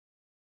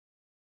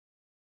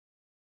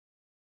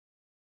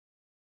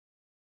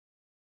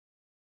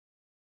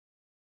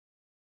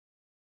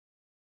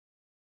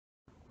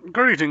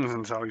Greetings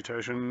and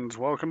salutations,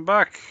 welcome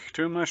back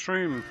to my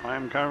stream. I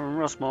am Karen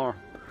Russmore.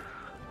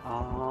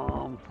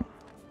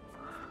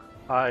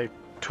 I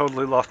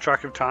totally lost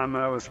track of time.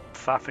 I was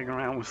faffing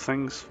around with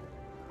things.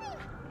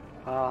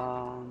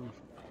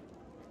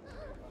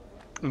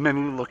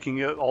 Mainly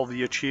looking at all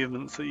the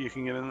achievements that you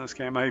can get in this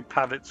game. I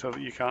have it so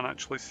that you can't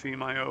actually see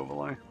my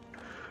overlay.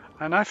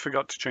 And I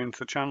forgot to change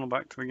the channel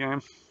back to the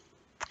game.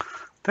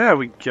 There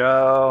we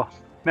go.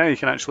 Now you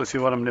can actually see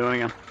what I'm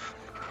doing again.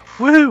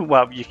 Woohoo!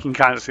 Well, you can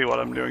kind of see what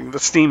I'm doing. The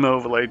Steam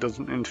overlay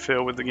doesn't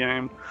interfere with the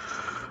game.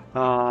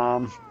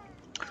 I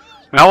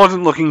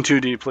wasn't looking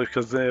too deeply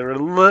because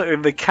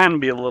they can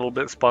be a little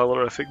bit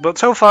spoilerific. But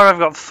so far I've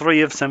got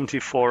 3 of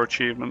 74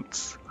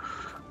 achievements.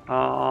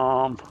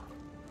 I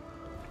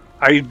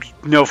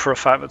know for a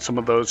fact that some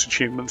of those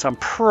achievements I'm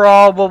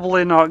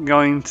probably not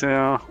going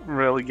to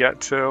really get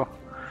to.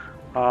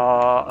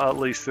 At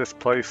least this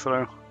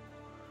playthrough.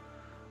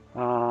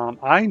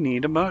 I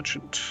need a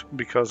merchant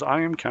because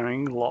I am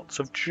carrying lots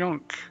of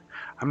junk.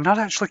 I'm not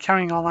actually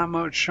carrying all that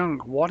much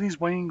junk. What is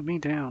weighing me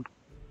down?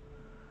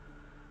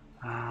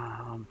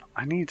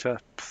 I need to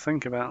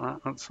think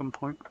about that at some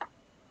point.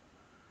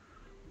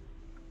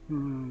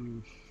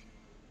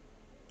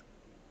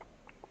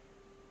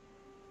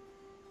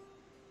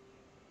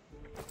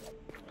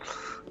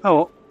 Oh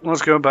well,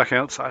 let's go back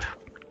outside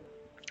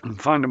and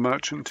find a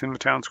merchant in the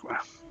town square.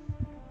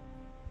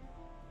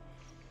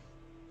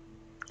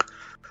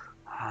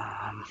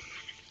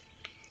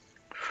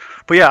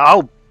 But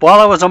yeah, while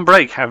I was on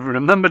break, I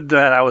remembered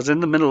that I was in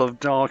the middle of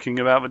talking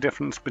about the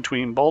difference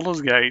between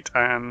Baldur's Gate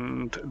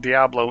and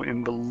Diablo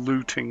in the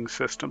looting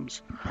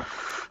systems.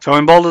 So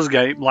in Baldur's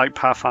Gate, like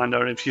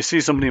Pathfinder, if you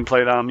see somebody in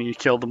plate armor, you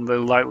kill them, they're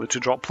likely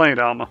to drop plate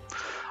armor.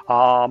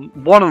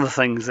 One of the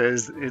things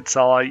is, it's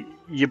like,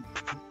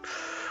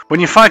 when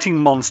you're fighting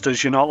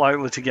monsters, you're not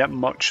likely to get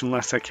much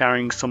unless they're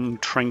carrying some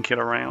trinket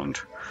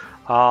around.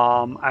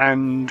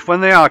 And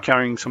when they are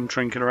carrying some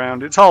trinket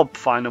around, it's all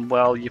fine and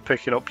well. You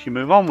pick it up, you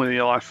move on with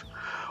your life.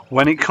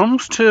 When it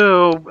comes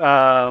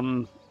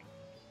to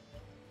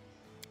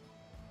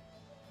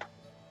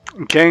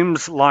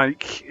games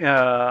like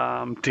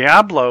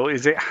Diablo,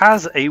 it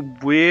has a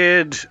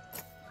weird...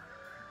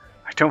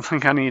 I don't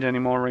think I need any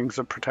more rings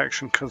of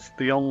protection because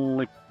the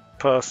only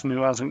person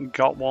who hasn't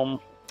got one,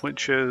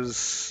 which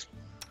is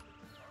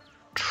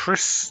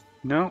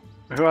no,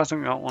 who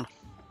hasn't got one?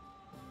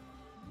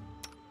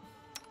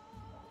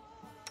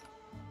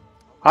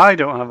 I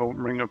don't have a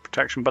ring of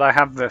protection, but I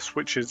have this,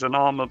 which is an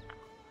armor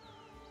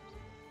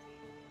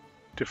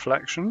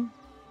deflection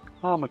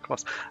armor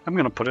class. I'm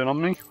going to put it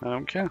on me. I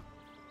don't care.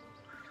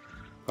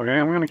 Okay,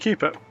 I'm going to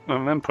keep it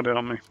and then put it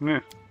on me. Yeah.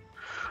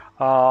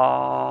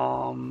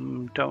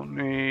 Don't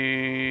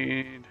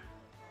need...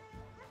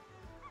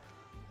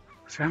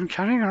 See, I'm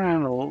carrying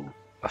around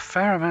a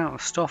fair amount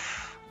of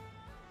stuff.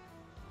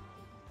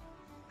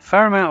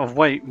 Fair amount of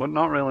weight, but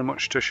not really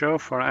much to show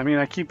for it. I mean,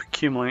 I keep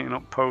accumulating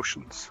up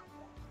potions.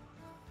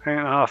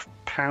 8.5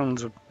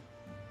 pounds of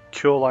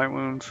cure light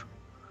wounds.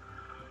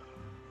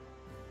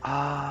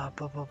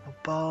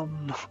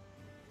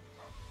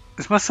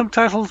 Is my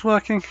subtitles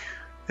working?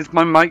 Is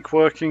my mic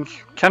working?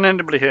 Can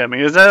anybody hear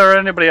me? Is there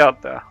anybody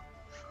out there?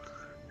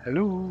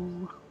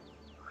 Hello?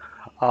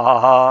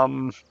 I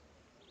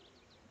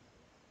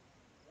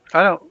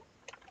don't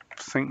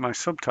think my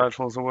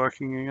subtitles are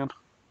working again.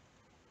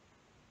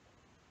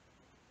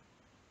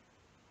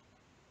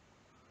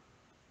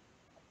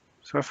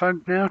 So if I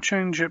now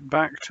change it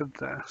back to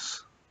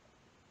this,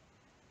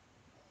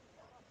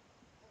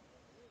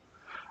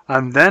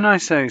 and then I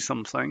say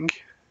something,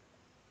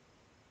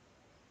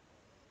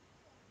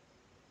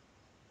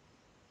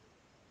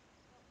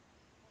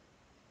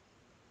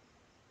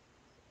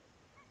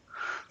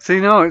 see,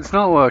 no, it's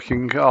not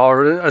working,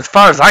 or as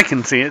far as I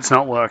can see, it's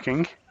not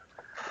working.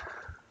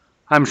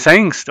 I'm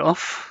saying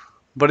stuff,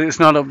 but it's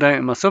not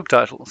updating my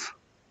subtitles.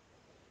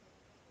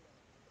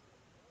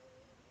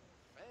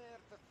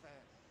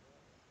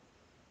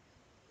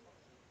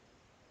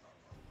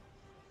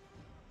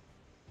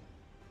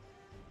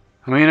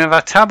 I mean, if I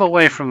tab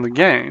away from the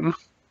game,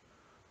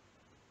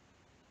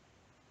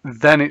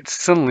 then it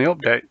suddenly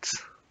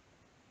updates.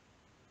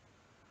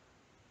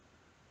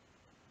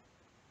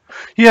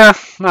 Yeah,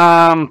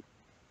 let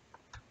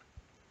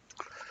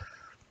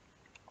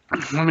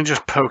me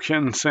just poke it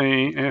and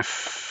see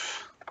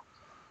if...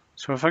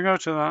 So if I go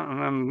to that and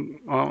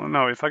then... Well,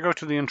 no, if I go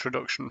to the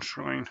introduction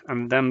screen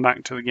and then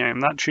back to the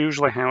game, that's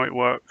usually how it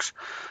works.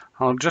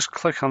 I'll just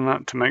click on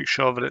that to make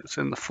sure that it's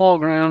in the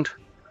foreground.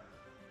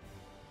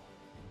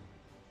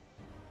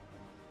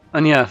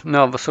 And yeah,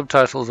 no, the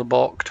subtitles are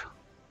balked.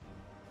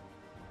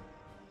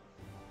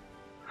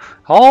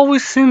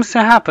 Always seems to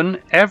happen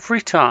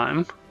every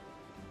time.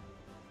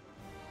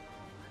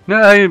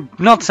 No,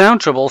 not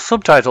sound trouble,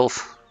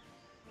 subtitles.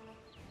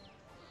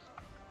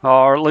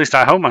 Or at least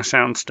I hope my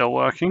sound's still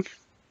working.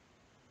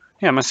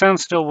 Yeah, my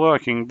sound's still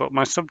working, but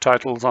my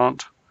subtitles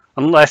aren't.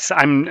 Unless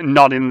I'm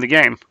not in the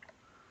game.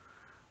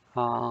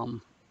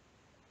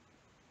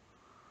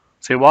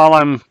 See, while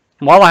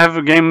I have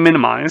the game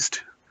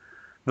minimized,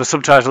 the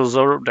subtitles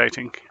are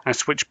updating. I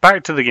switch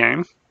back to the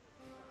game,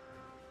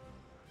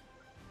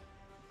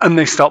 and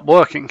they stop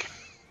working.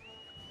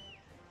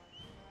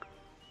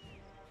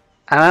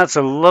 And that's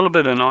a little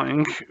bit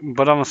annoying,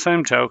 but on the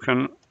same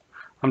token,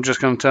 I'm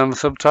just going to turn the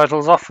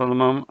subtitles off for the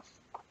moment.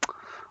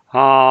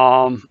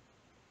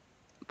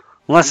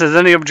 Unless there's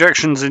any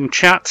objections in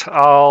chat,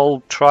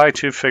 I'll try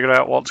to figure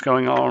out what's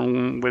going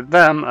on with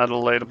them at a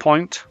later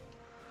point.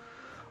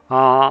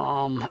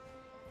 It's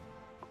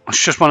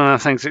just one of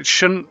the things, it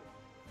shouldn't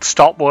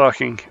stop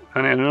working,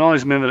 and it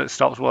annoys me that it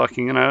stops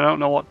working, and I don't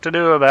know what to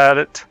do about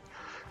it.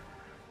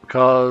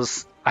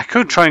 Because I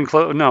could try and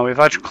close, no, if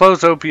I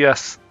close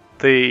OBS,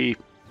 the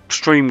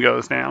stream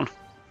goes down.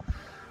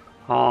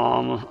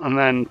 And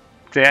then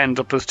they end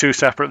up as two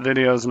separate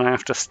videos and I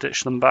have to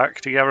stitch them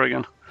back together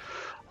again.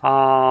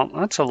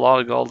 That's a lot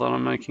of gold that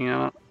I'm making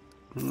out.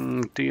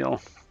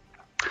 Deal.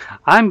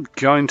 I'm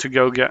going to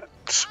go get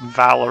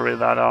Valerie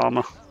that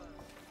armor.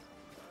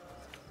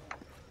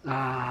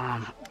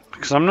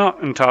 Because I'm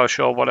not entirely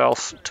sure what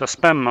else to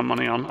spend my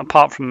money on,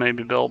 apart from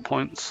maybe build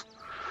points.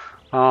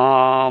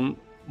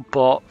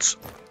 But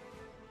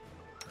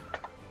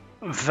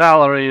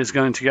Valerie is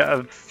going to get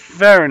a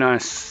very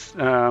nice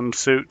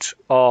suit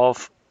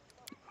of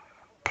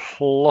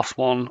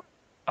 +1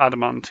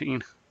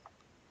 adamantine.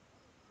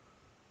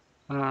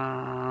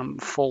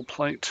 Full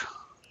plate.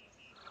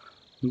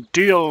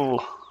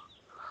 Deal!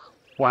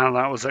 Wow,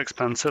 that was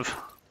expensive.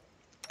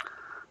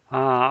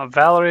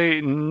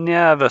 Valerie,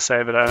 never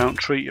say that I don't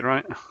treat you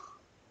right.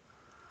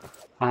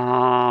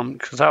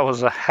 Because that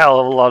was a hell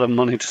of a lot of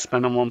money to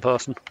spend on one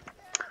person.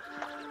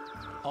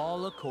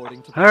 All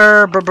according to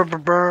I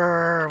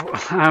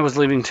was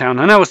leaving town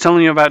and I was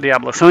telling you about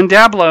Diablo. So in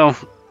Diablo,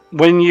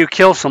 when you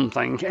kill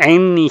something,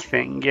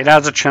 anything, it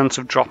has a chance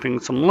of dropping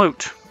some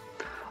loot.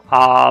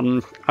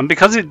 And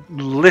because it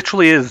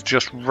literally is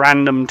just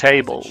random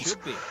tables,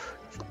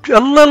 a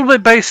little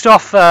bit based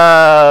off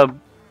the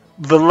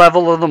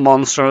level of the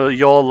monster,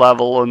 your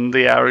level, and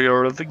the area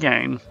of the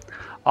game.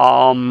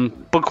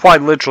 But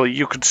quite literally,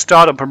 you could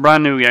start up a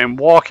brand new game,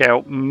 walk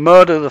out,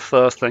 murder the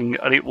first thing,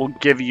 and it will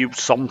give you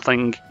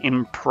something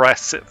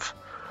impressive.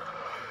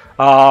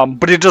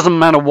 But it doesn't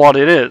matter what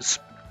it is.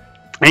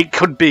 It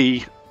could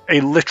be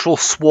a literal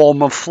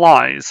swarm of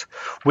flies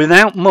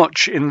without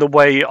much in the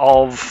way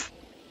of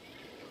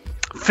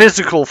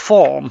physical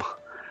form,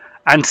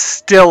 and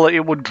still it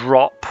would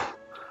drop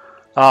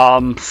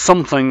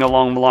something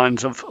along the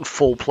lines of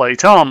full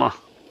plate armor.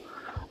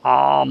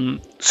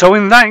 So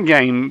in that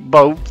game,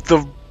 both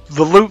the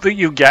loot that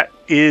you get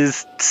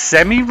is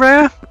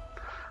semi-rare.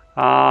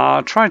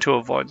 Try to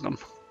avoid them.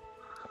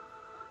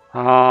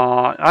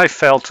 I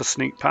failed to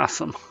sneak past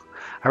them.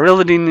 I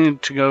really do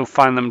need to go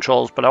find them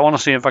trolls, but I want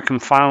to see if I can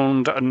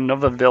find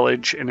another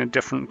village in a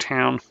different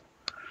town.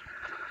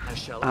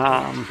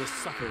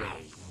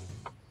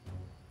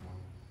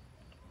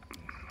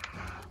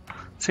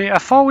 See, I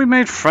thought we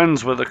made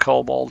friends with the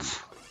kobolds.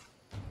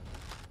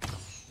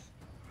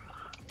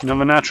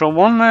 Another natural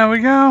one, there we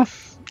go.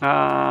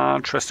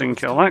 Tristan,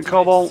 kill that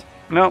kobold.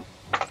 Nope.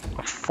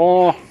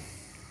 4.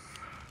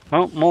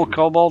 Oh, more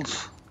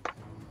kobolds.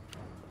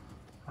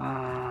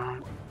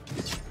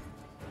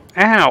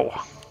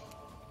 Ow!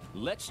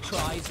 Let's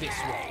try this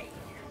way.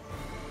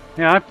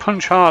 Yeah, I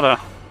punch harder.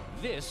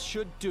 This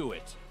should do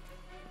it.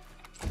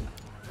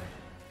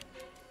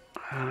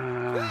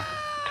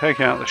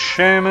 Take out the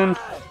shaman.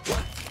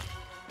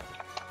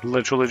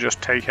 Literally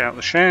just take out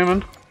the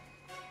shaman.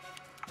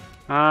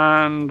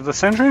 And the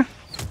sentry?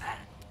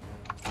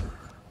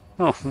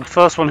 Oh, the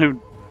first one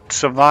who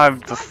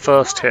survived the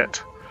first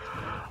hit.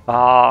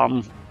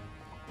 But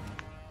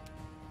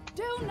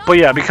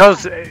yeah,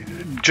 because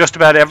just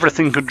about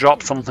everything could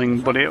drop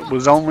something, but it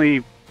was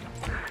only...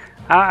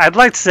 I'd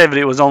like to say that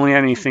it was only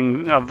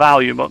anything of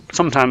value, but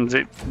sometimes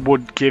it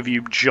would give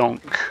you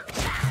junk.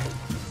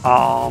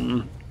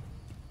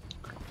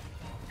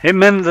 It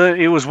meant that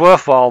it was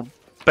worthwhile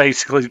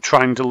basically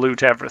trying to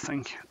loot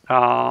everything.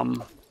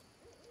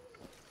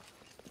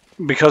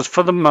 Because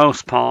for the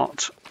most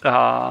part,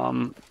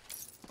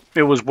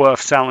 it was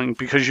worth selling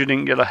because you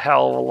didn't get a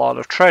hell of a lot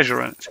of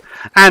treasure in it.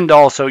 And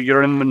also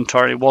your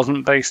inventory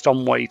wasn't based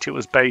on weight, it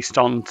was based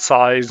on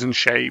size and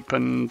shape,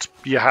 and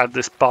you had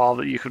this bar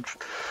that you could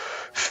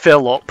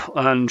fill up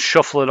and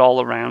shuffle it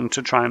all around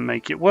to try and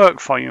make it work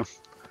for you.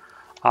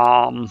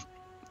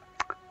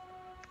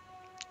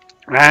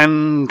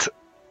 And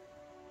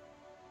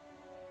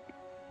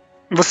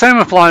the same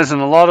applies in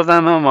a lot of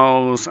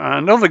MMOs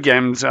and other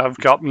games. I've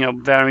got,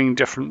 varying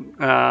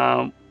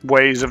different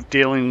ways of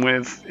dealing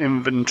with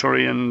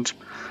inventory and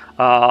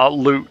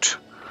loot.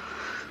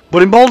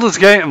 But in Baldur's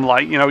Gate,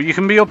 you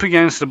can be up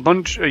against a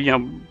bunch,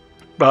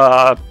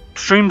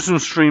 streams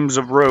and streams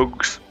of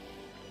rogues,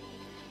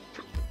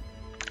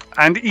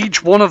 and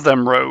each one of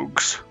them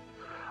rogues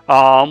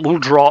will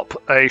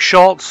drop a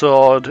short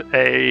sword,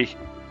 a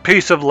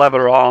piece of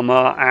leather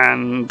armor,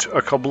 and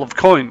a couple of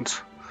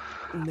coins.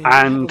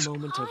 And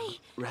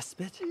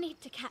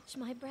need to catch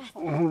my breath.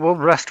 We'll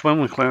rest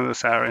when we clear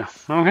this area.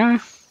 Okay.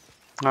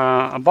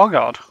 A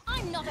boggart.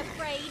 I'm not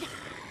afraid.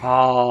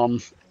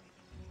 And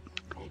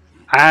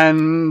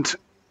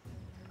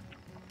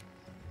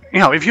you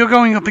know, if you're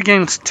going up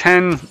against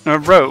 10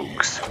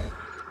 rogues,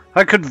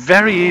 that could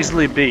very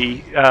easily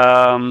be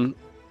 10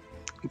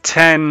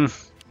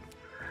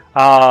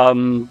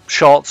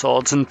 short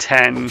swords and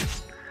 10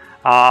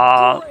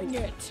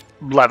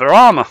 leather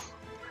armor.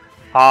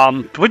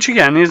 Which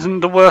again isn't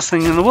the worst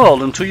thing in the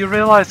world until you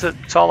realise that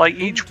sort of like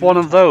each one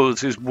of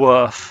those is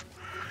worth,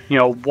 you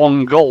know,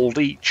 1 gold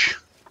each.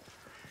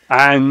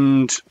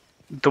 And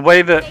the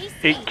way that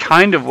it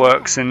kind of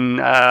works in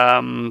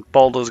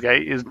Baldur's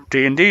Gate is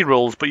D&D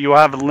rules, but you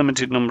have a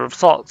limited number of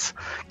slots.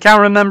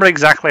 Can't remember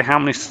exactly how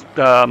many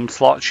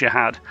slots you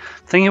had.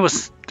 I think it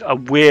was a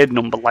weird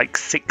number, like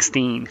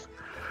 16.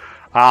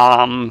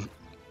 So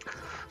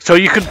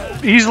you could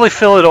easily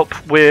fill it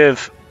up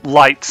with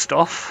light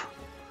stuff.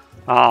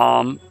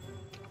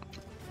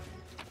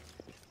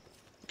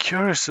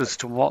 Curious as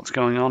to what's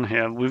going on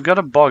here. We've got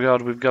a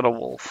boggart, we've got a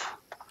wolf.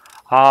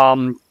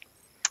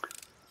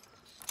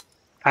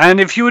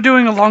 And if you were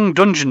doing a long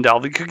dungeon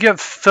delve, it could get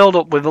filled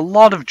up with a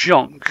lot of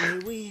junk.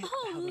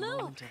 Oh,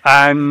 no.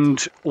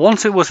 And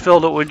once it was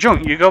filled up with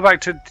junk, you go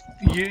back to...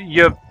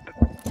 You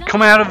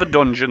come out of the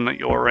dungeon that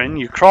you're in,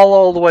 you crawl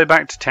all the way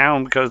back to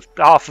town because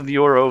half of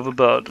you are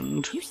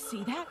overburdened. You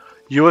see that?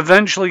 You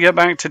eventually get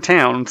back to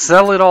town,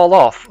 sell it all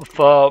off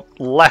for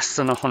less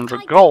than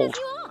 100 gold.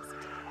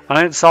 And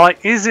it's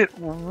like, is it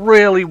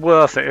really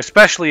worth it?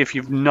 Especially if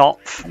you've not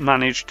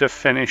managed to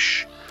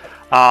finish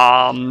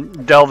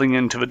delving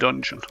into the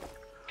dungeon.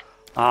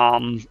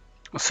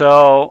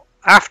 So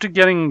after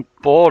getting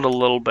bored a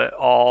little bit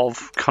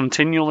of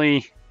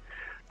continually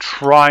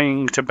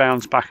trying to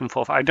bounce back and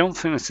forth, I don't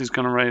think this is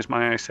going to raise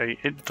my AC.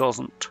 It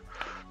doesn't.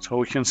 So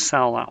we can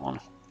sell that one.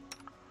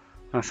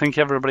 I think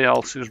everybody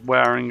else is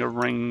wearing a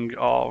ring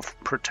of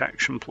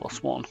protection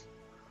 +1.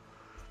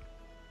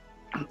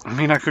 I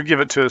mean, I could give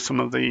it to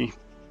some of the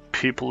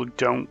people who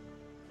don't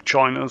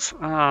join us.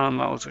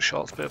 That was a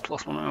short spear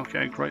 +1.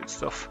 Okay, great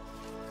stuff.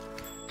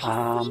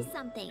 Oh,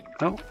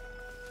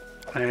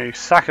 a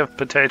sack of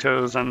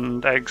potatoes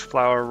and eggs,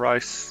 flour,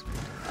 rice.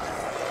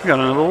 We got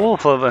another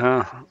wolf over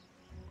here.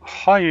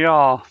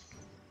 Hiya.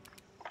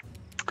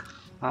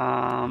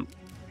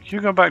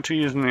 You go back to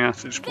using the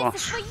acid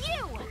splash.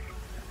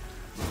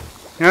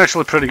 You're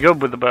actually pretty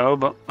good with the bow,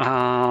 but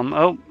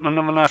oh,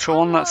 another natural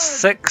one. That's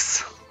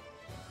 6.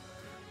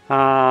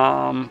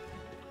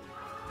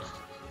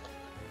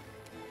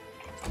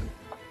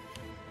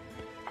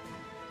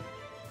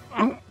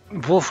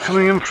 Wolf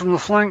coming in from the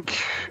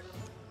flank.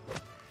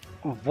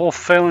 Wolf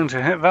failing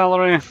to hit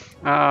Valerie.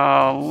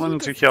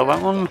 Lindsay kill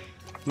that one.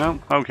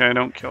 No, okay,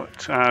 don't kill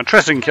it.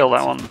 Tristan kill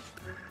that one.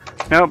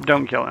 Nope,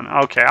 don't kill it.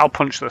 Okay, I'll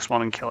punch this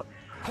one and kill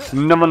it.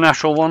 Another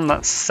natural one,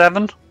 that's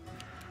 7.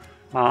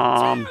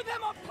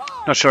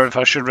 Not sure if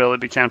I should really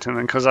be counting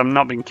them because I've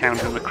not been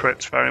counting the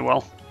crits very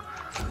well.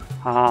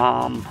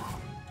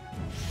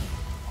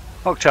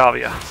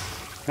 Octavia.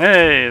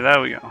 Hey, there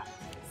we go.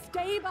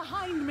 Stay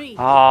behind me.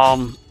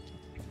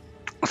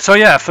 So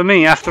yeah, for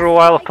me, after a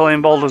while of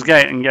playing Baldur's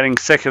Gate and getting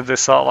sick of this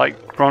sort of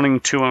like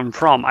running to and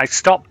from, I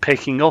stopped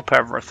picking up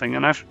everything,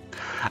 and I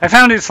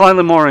found it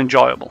slightly more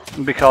enjoyable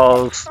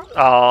because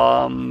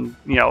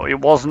you know, it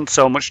wasn't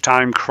so much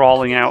time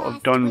crawling out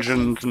of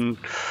dungeons and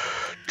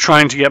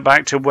trying to get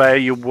back to where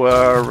you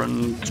were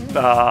and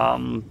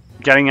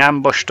getting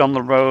ambushed on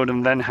the road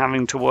and then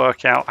having to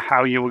work out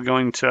how you were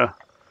going to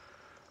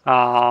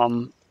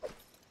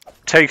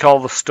take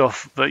all the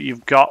stuff that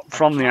you've got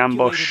from the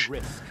ambush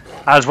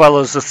as well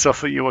as the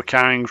stuff that you were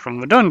carrying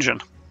from the dungeon.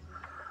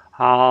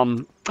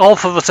 All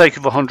for the sake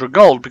of 100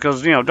 gold,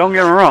 because, you know, don't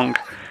get me wrong,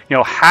 you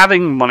know,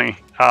 having money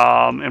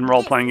in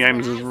role-playing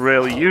games is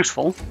really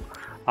useful.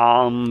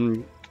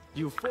 You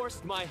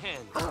forced my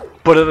hand.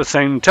 But at the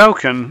same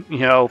token, you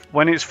know,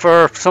 when it's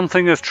for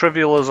something as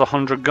trivial as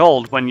 100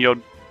 gold, when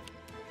you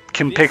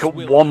can pick up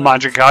one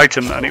magic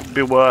item and it would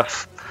be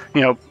worth,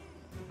 you know,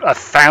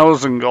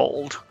 1,000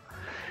 gold.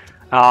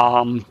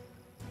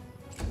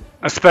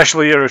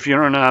 Especially if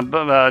you're in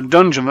a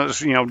dungeon that's,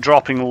 you know,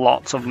 dropping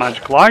lots of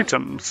magical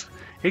items,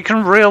 it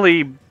can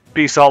really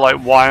be sort of like,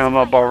 why am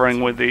I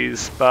bothering with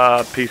these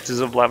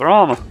pieces of leather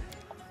armor?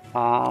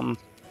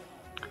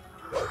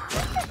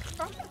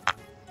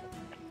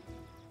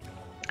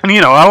 And,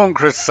 you know, I won't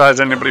criticize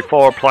anybody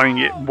for playing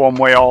it one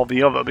way or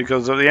the other,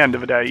 because at the end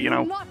of the day, you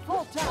know,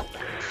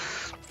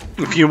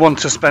 if you want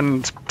to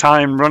spend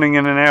time running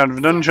in and out of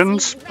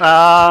dungeons,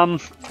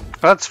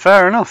 that's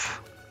fair enough.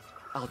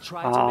 I'll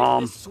try to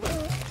make this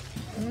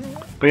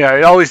But yeah,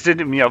 I always did,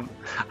 you know,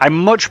 I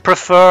much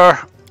prefer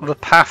the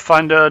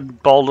Pathfinder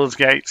Baldur's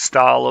Gate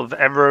style of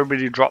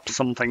everybody drops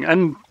something,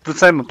 and the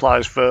same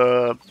applies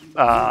for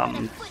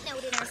the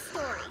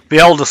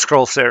Elder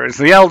Scrolls series.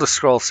 The Elder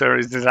Scrolls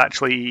series is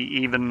actually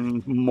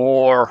even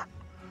more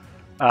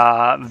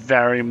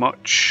very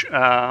much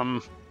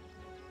not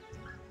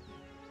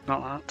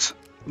that.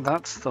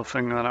 That's the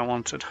thing that I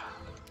wanted.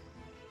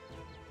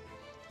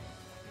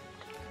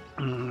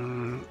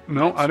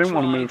 No, I didn't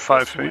want to move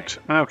 5 feet.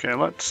 Okay,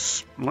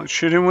 let's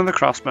shoot him with a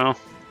crossbow.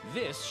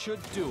 This should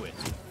do it.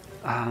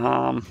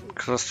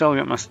 Because I still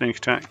get my sneak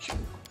attack.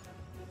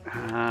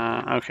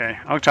 Okay,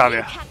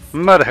 Octavia,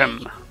 murder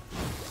him.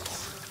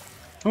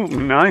 Oh,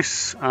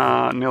 nice.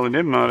 Nearly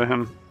did murder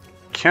him.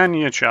 Can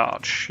you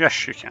charge?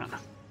 Yes, you can.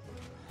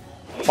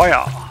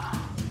 Fire.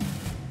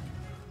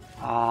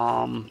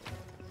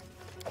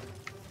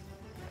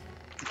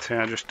 See,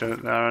 I just did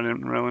it there. I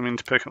didn't really mean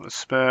to pick up the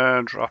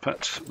spear. Drop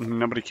it.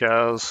 Nobody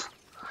cares.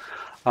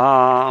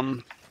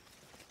 But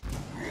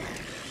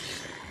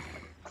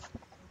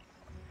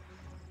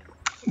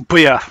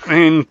yeah,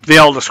 in the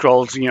Elder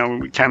Scrolls, you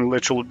know, it can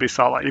literally be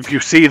sort of like if you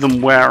see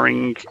them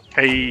wearing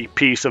a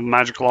piece of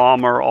magical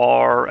armor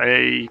or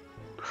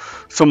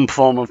some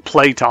form of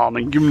plate armor,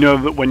 you know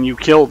that when you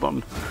kill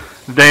them,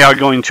 they are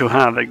going to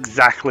have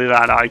exactly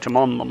that item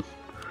on them.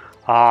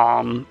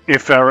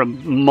 If they're a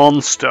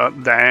monster,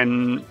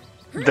 then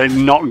they're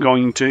not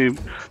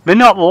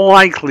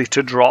likely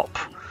to drop,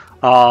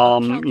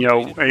 you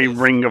know, a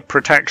ring of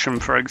protection,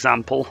 for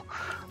example.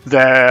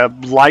 They're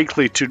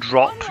likely to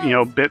drop, you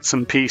know, bits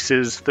and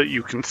pieces that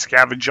you can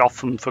scavenge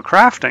off them for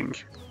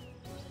crafting.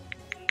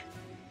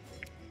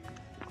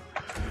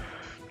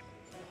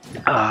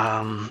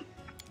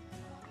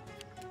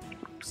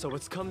 So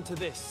it's come to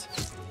this.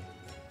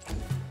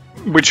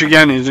 Which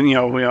again is, you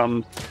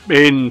know,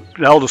 in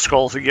Elder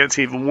Scrolls it gets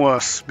even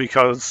worse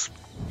because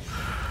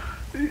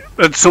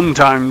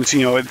sometimes,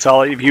 you know, it's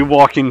like if you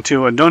walk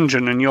into a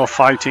dungeon and you're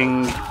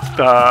fighting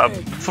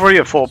 3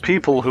 or 4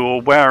 people who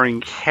are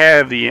wearing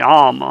heavy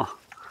armor,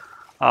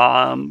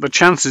 the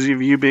chances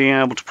of you being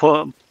able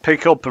to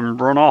pick up and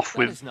run off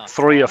with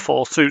 3 or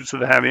 4 suits of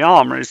heavy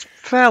armor is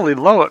fairly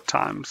low at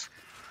times.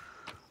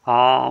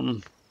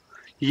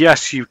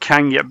 Yes, you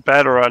can get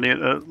better at it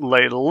at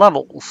later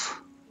levels.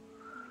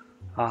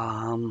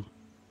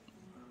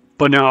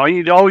 But no,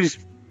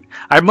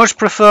 I much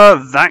prefer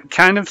that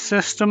kind of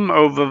system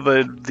over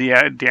the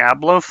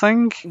Diablo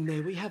thing.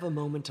 May we have a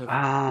moment of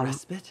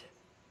respite?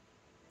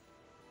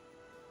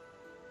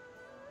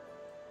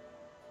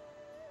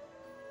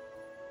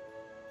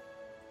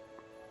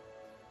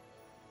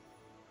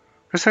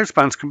 This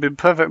expanse could be a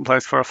perfect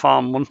place for a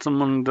farm once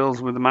someone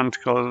deals with the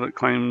manticore that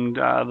claimed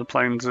the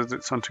plains as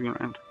its hunting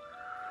ground.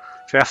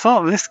 See, I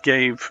thought this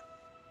gave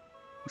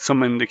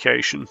some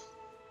indication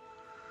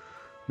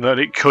that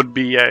it could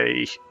be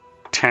a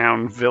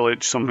town,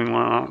 village, something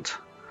like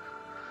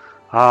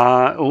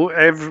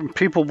that.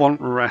 People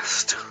want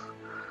rest.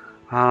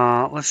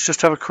 Let's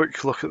just have a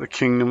quick look at the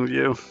kingdom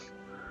view.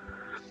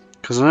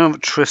 Because I know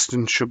that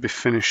Tristan should be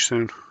finished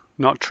soon.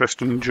 Not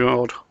Tristan,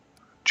 Jod.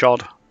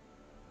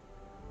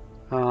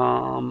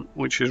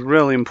 Which is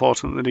really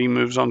important that he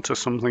moves on to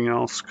something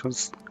else,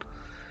 because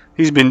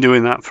he's been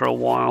doing that for a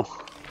while.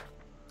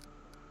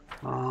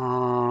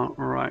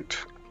 Right.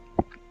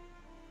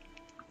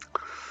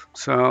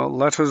 So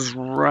let us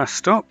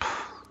rest up.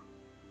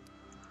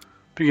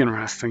 Begin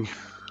resting.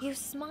 You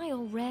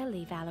smile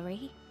rarely,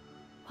 Valerie.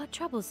 What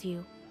troubles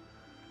you?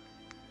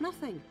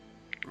 Nothing.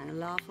 I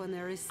laugh when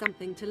there is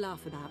something to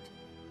laugh about.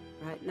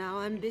 Right now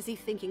I'm busy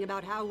thinking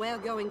about how we're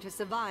going to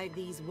survive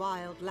these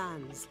wild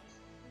lands.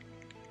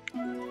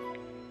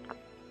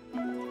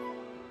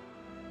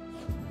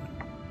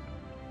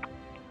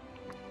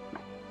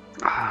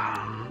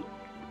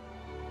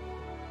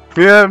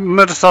 Yeah,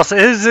 Murdersource,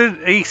 is it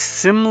a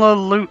similar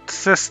loot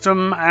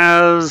system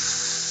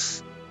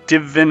as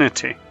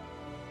Divinity?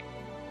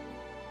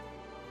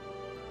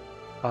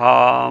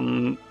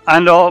 Well,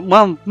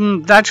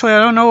 actually I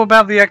don't know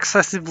about the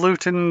excessive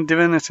loot in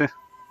Divinity.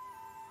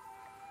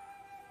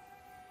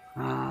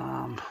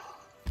 I'm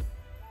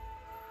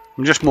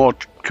just more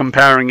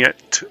comparing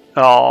it.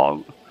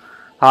 I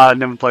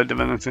never played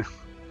Divinity.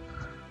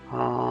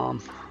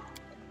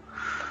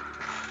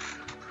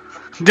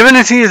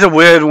 Divinity is a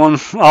weird one.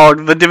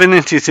 The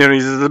Divinity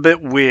series is a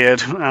bit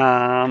weird.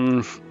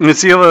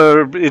 It's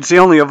the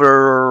only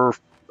other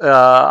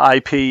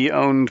IP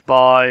owned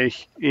by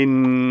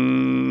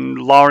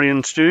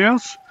Larian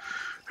Studios,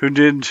 who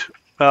did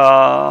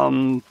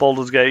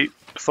Baldur's Gate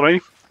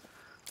 3.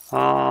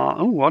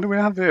 What do we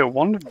have here?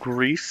 Wand of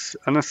Grease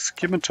and a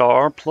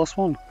Scimitar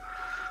 +1.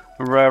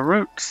 Rare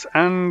roots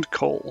and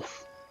coal.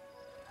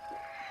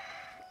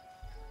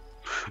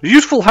 A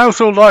useful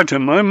household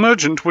item. A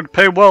merchant would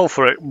pay well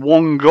for it.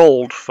 1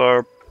 gold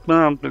for...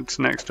 Well, it's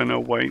next to no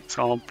weight,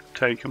 so I'll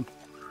take them.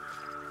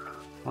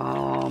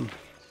 I'm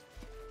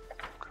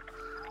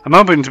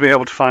hoping to be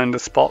able to find a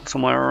spot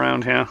somewhere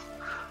around here.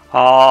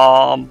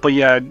 But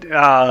yeah,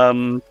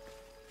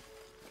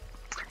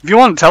 if you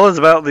want to tell us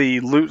about the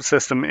loot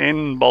system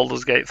in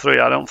Baldur's Gate 3,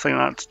 I don't think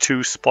that's too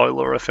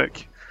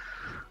spoilerific.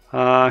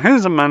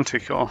 Here's a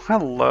manticore.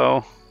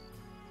 Hello.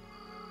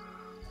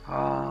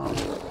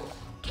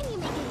 Can you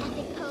make an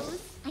epic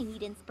pose? I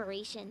need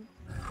inspiration.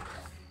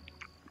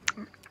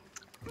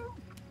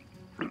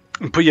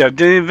 But yeah,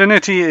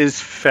 Divinity is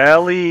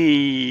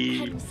fairly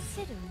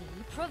Consider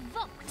me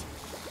provoked.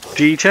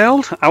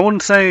 detailed. I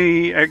wouldn't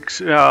say you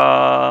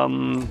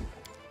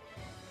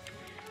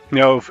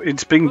know,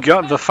 it's been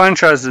the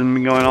franchise has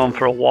been going on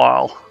for a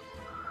while.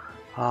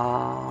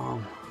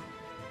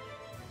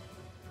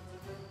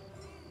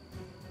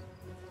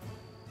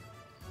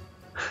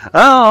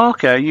 Oh,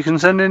 okay. You can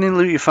send any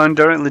loot you find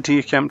directly to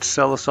your camp to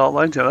sell the salt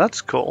later.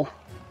 That's cool.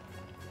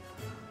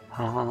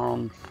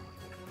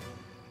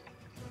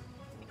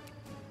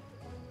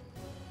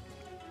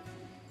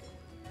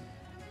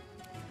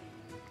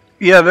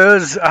 Yeah,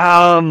 there's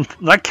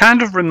that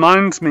kind of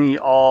reminds me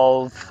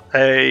of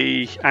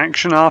a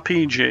action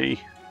RPG.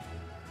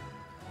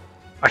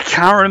 I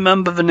can't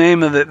remember the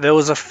name of it. There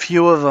was a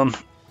few of them.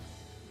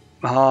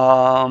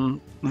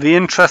 The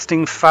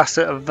interesting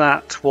facet of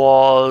that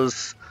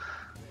was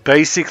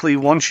basically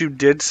once you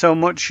did so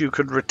much, you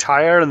could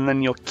retire, and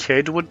then your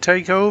kid would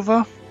take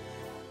over.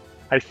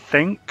 I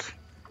think.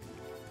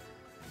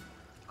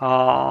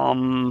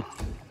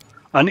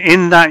 And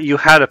in that you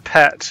had a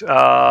pet.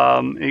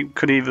 It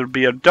could either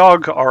be a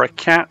dog or a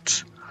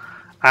cat,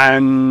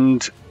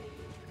 and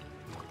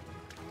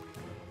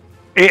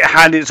it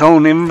had its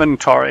own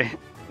inventory.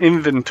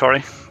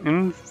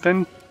 You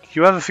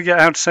ever forget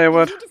how to say a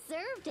word? You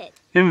deserved it.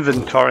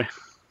 Inventory.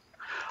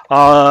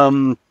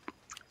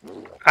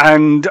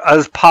 And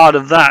as part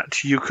of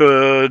that, you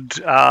could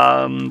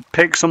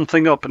pick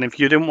something up, and if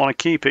you didn't want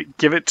to keep it,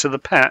 give it to the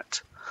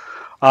pet.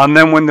 And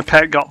then when the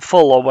pet got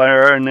full, or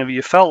wherever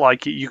you felt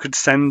like it, you could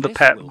send the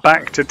pet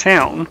back to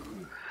town,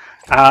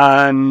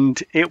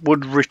 and it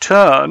would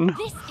return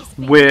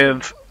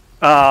with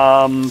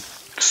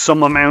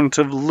some amount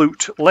of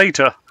loot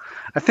later.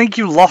 I think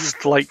you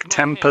lost like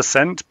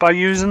 10% by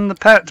using the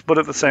pet, but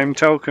at the same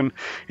token,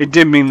 it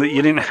did mean that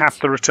you didn't have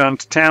to return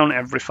to town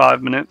every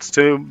 5 minutes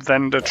to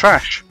vendor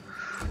trash.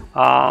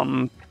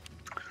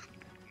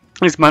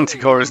 This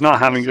Manticore is not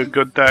having a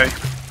good day.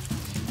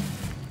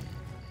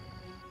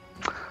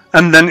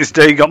 And then its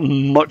day got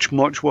much,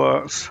 much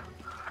worse.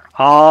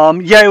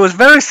 Yeah, it was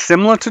very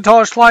similar to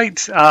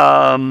Torchlight.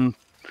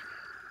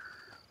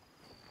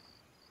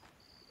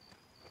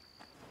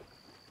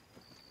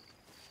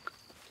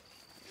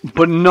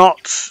 But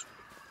not...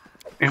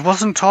 It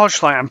wasn't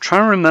Torchlight. I'm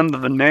trying to remember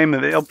the name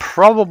of it. It'll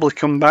probably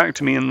come back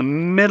to me in the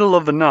middle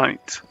of the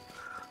night.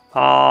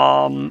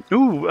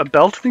 Ooh, a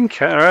belt of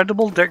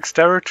incredible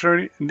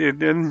dexterity...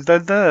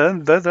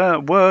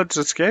 Words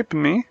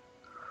escaping me.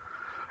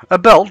 A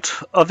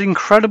belt of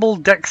incredible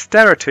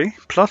dexterity,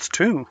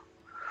 +2.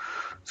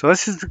 So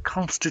this is the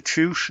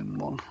Constitution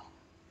one.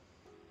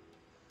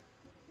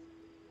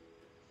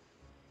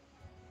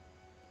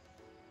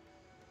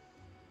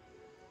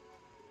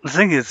 The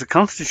thing is, the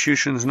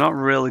Constitution's not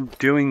really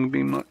doing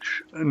me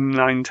much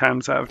 9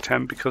 times out of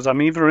 10 because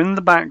I'm either in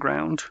the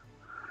background,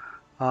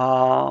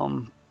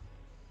 yeah,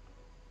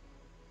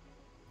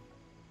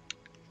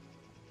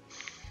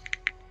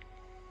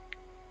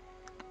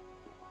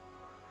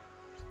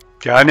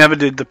 I never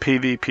did the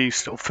PvP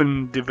stuff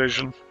in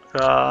Division.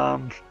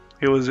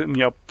 It was,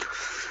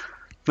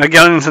 I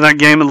got into that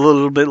game a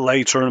little bit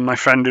later, and my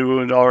friend who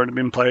had already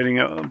been playing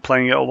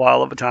it a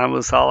while at the time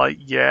was all like,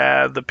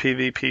 yeah, the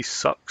PvP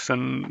sucks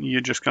and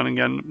you're just going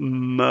to get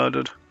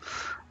murdered.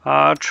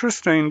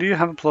 Tristan, do you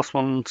have a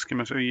 +1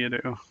 scimitar? You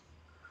do.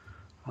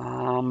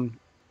 We're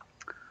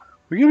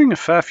getting a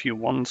fair few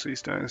ones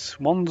these days.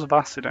 Ones of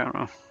acid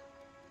arrow.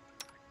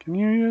 Can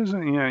you use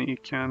it? Yeah, you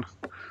can.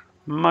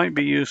 Might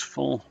be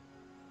useful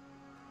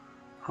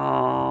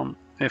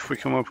if we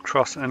come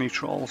across any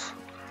trolls.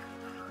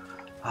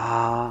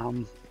 But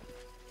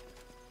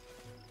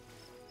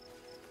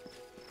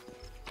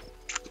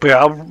yeah,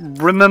 I'll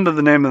remember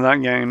the name of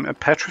that game. A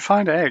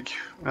petrified egg.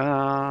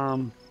 I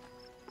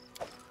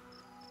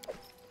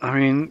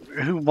mean,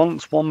 who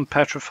wants one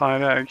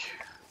petrified egg?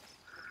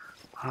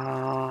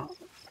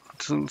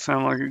 Doesn't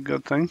sound like a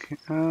good thing.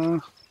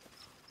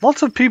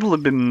 Lots of people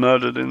have been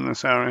murdered in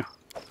this area.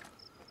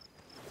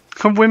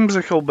 A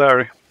whimsical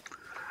berry.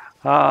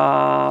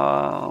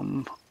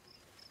 I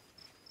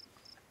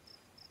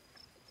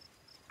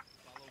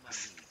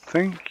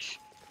think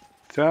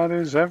that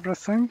is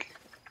everything.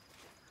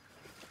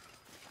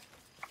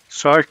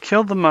 So I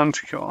killed the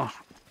Manticore.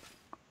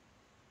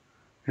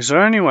 Is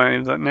there any way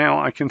that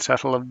now I can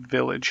settle a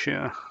village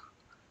here?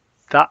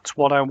 That's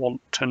what I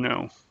want to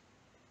know.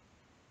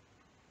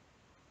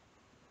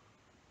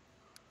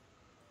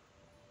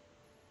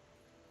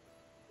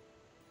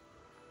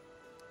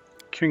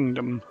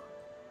 Kingdom.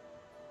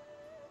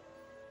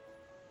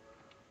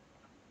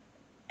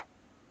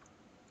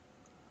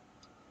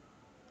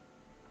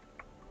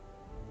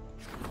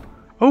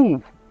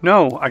 Oh,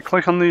 no, I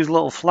click on these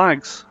little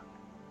flags.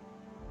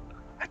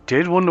 I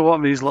did wonder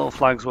what these little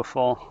flags were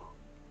for.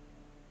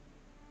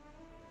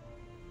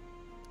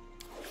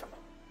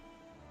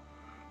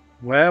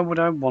 Where would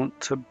I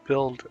want to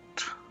build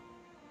it?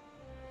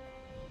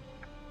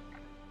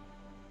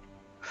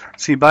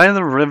 See, by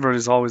the river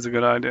is always a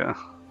good idea.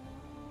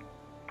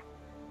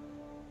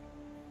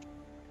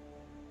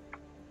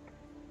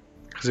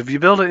 Because if you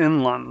build it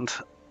inland,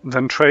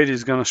 then trade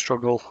is going to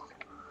struggle.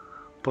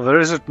 But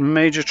there is a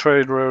major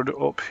trade road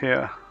up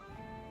here.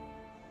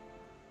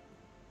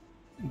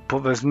 But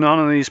there's none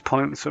of these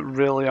points that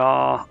really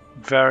are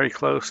very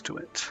close to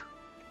it.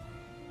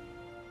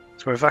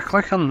 So if I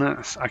click on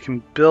this, I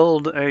can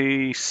build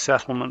a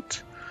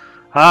settlement.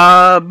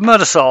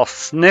 Murder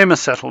Sauce, name a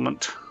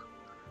settlement.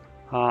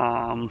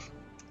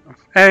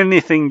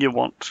 Anything you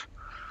want.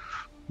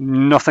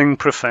 Nothing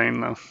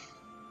profane though.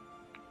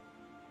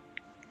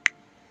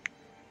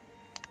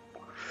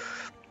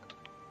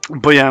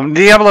 But yeah,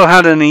 Diablo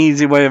had an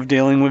easy way of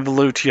dealing with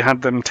loot. You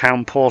had them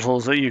town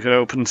portals that you could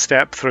open,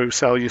 step through,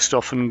 sell your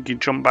stuff, and you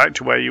jump back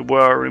to where you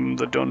were in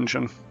the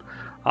dungeon.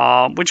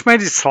 Which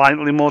made it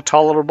slightly more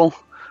tolerable.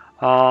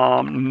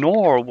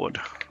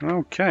 Norwood.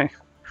 Okay.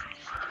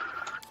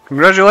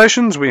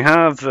 Congratulations, we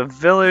have the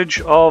village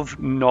of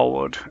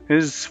Norwood.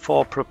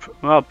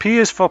 P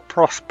is for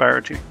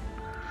prosperity.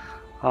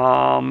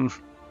 How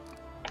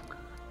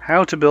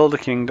to build a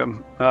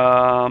kingdom.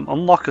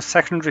 Unlock a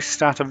secondary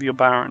stat of your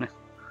barony.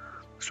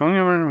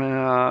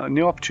 Strong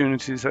new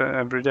opportunities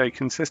every day.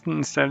 Consistent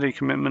and steady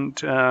commitment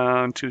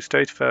to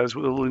state affairs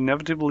will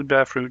inevitably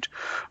bear fruit.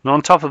 And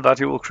on top of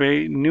that, it will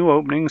create new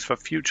openings for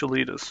future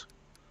leaders.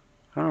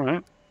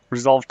 Alright.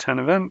 Resolve 10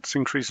 events.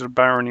 Increases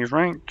barony's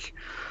rank.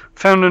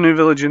 Found a new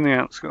village in the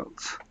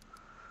outskirts.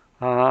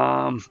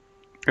 I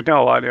have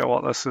no idea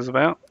what this is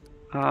about.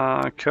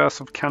 Curse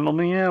of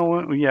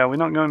Candlemas. Yeah, we're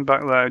not going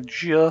back there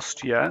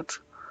just yet.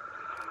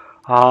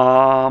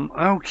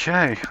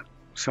 Okay.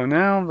 So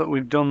now that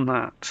we've done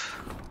that,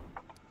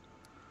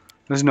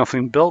 there's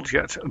nothing built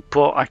yet,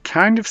 but I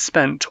kind of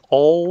spent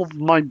all of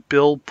my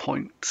build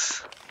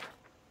points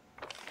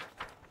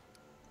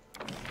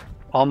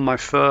on my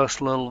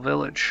first little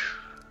village.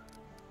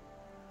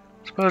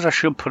 Suppose I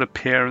should put a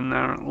pier in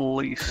there at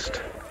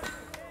least.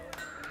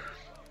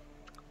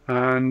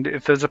 And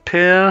if there's a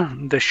pier,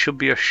 there should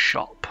be a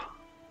shop.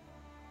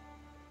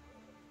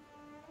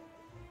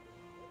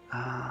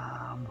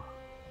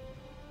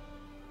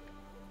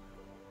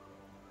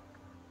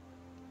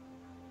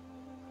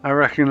 I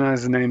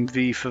recognize the name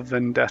V for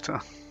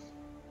Vendetta.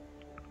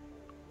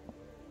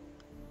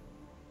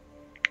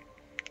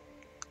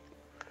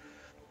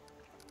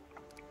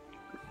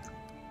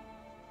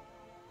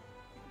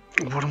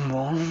 Wooden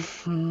wall,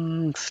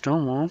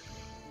 stone wall,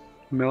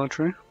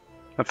 military,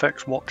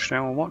 affects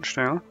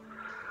watchtower.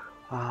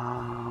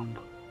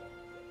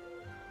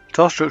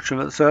 Tall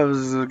structure that serves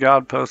as a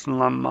guard post and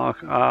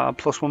landmark.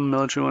 +1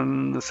 military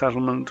when the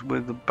settlement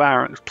with the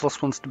barracks.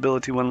 +1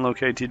 stability when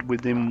located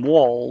within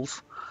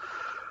walls.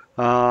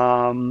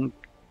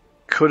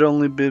 Could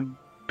only be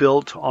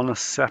built on a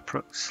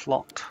separate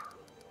slot.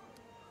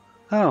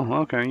 Oh,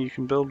 okay, you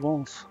can build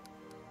walls.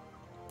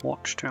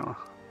 Watchtower.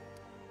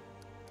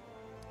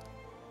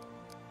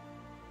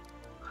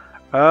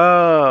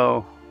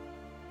 Oh,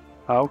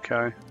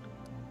 okay.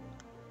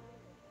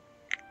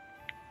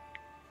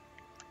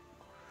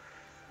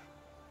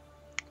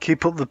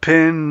 Keep up the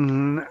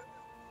pin.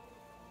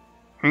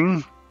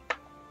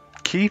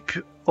 Keep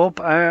up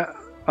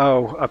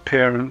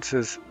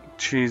appearances.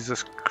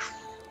 Jesus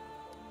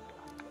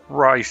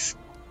Christ.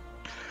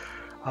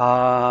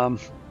 I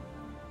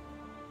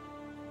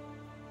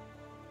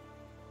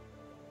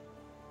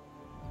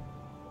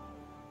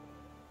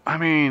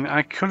mean,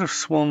 I could have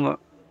sworn that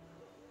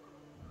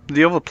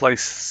the other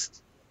place,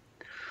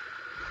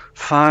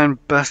 find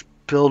best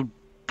build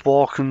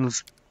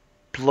Borken's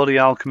bloody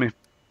alchemy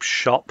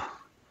shop.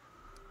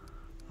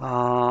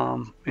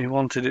 He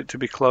wanted it to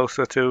be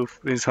closer to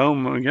his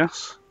home, I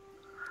guess.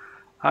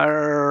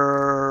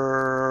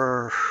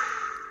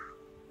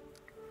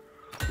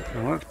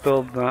 Let's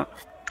build that.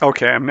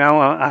 Okay, I'm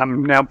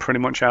now pretty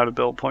much out of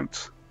build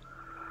points.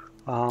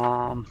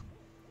 Yeah,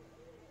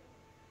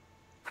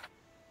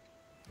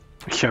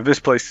 this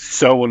place is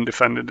so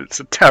undefended. It's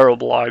a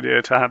terrible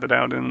idea to have it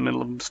out in the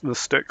middle of the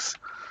sticks.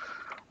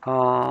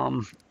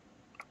 But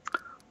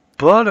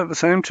at the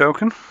same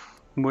token,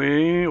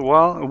 we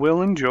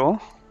will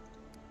endure.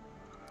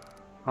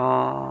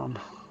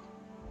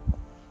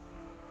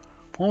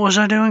 What was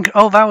I doing?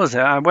 Oh, that was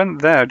it. I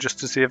went there just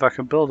to see if I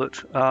could build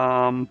it.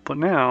 But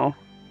now,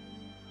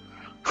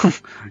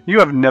 you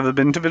have never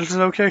been to this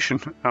location.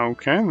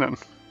 Okay then.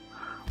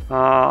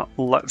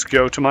 Let's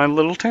go to my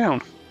little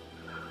town.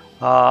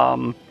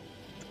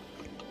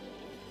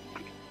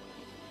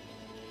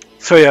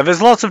 So yeah,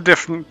 there's lots of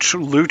different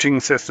looting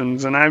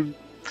systems, and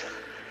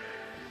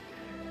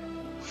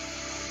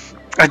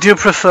I do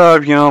prefer,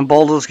 you know,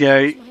 Baldur's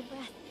Gate,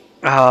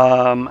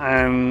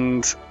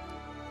 and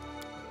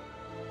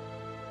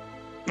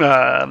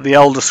the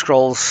Elder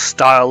Scrolls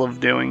style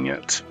of doing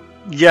it.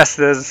 Yes,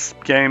 there's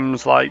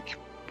games like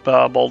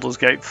Baldur's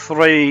Gate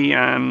 3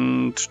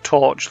 and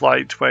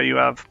Torchlight where you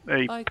have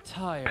a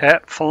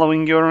pet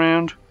following you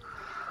around.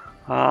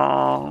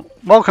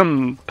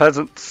 Welcome,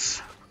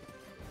 peasants.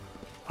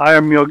 I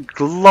am your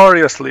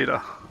glorious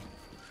leader.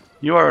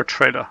 You are a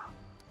trader.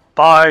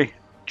 Buy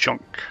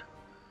junk.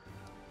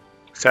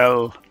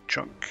 Sell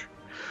junk.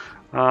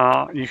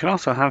 You can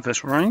also have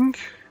this ring.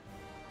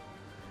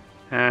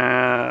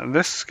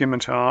 This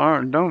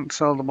scimitar. Don't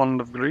sell the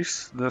Wand of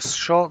Greece. This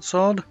short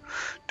sword.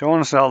 Don't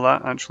want to sell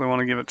that. Actually want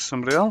to give it to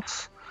somebody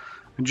else.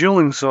 A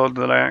dueling sword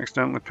that I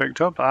accidentally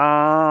picked up.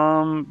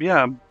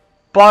 Yeah.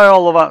 Buy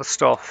all of that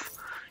stuff.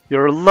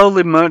 You're a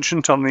lowly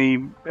merchant on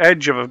the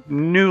edge of a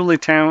newly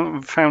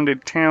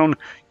founded town.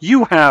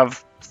 You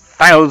have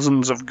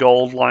thousands of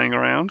gold lying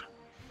around.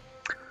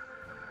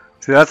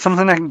 See, that's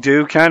something I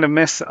do kind of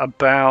miss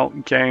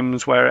about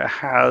games where it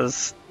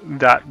has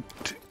that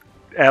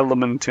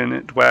element in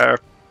it where,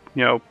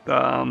 you know,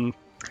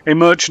 a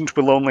merchant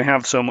will only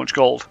have so much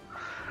gold.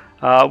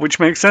 Which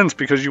makes sense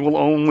because you will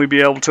only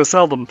be able to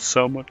sell them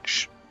so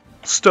much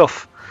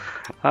stuff.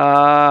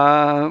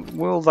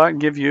 Will that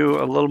give you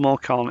a little more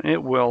con?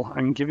 It will,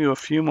 and give you a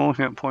few more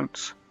hit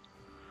points.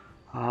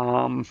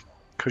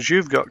 Because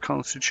you've got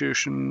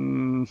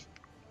Constitution.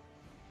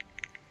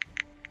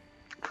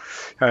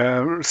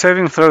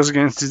 Saving throws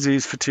against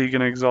disease, fatigue,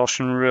 and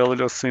exhaustion really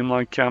does seem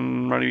like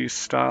Mary's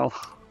style.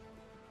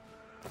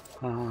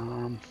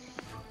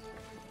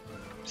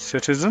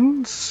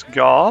 Citizens,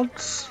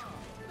 guards.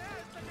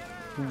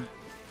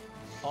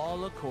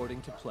 All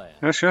according to plan.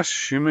 Yes,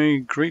 yes, you may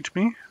greet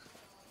me.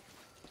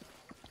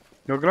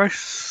 Your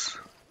Grace.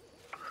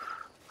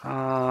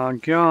 Guards.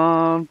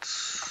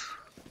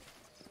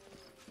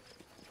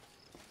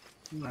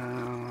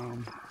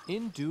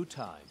 In due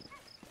time.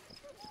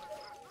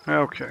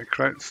 Okay,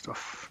 great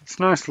stuff. It's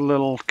a nice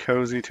little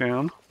cozy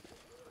town.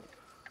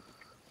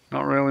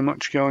 Not really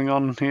much going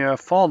on here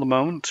for the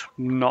moment.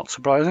 Not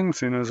surprising,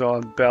 seeing as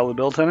I've barely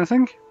built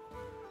anything.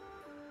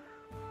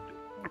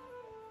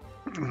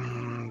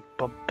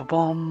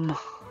 Bum.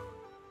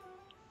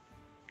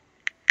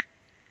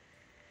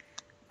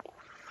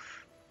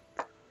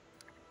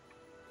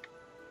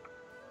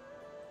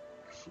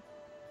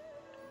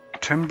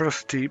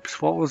 Tembrous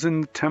Deeps. What was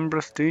in the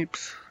Tembrous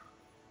Deeps?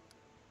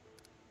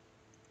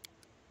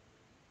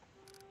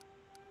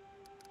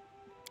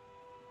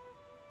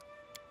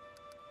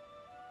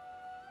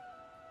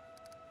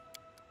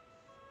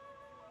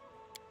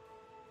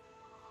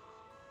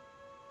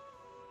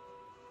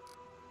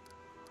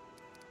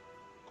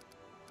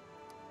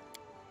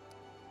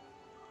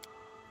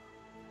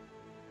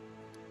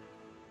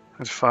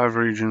 There's 5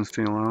 regions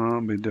still.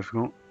 That'll be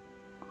difficult.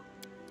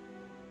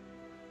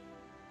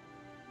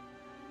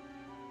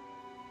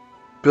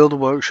 Build a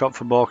workshop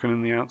for Balkan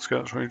in the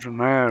outskirts region.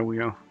 There we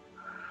go.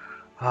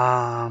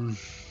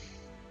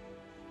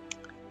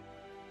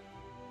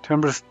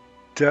 Tembrous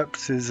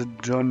Depths is a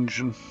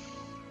dungeon.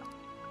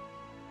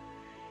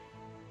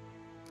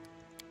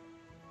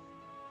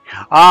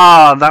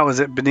 Ah, that was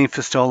it. Beneath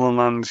the Stolen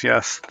Lands.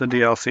 Yes, the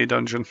DLC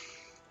dungeon.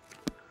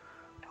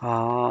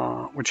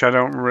 Which I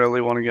don't really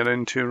want to get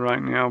into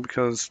right now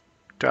because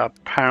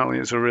apparently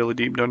it's a really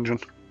deep dungeon.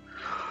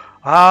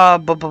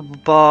 Welcome,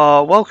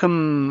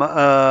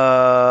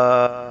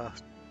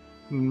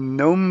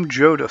 Gnome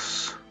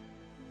Jodas.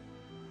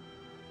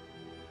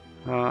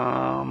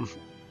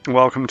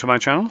 Welcome to my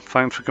channel.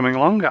 Thanks for coming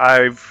along.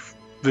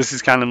 This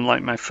is kind of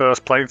like my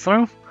first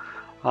playthrough.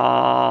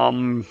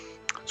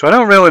 So I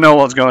don't really know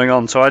what's going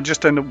on, so I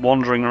just end up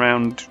wandering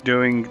around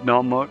doing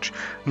not much.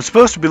 I'm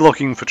supposed to be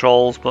looking for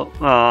trolls, but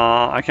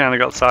I kind of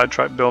got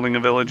sidetracked building a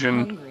village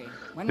in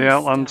the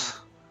Outlands.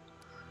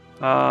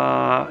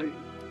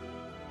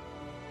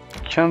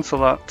 Cancel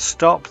that.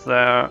 Stop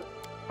there.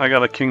 I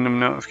got a kingdom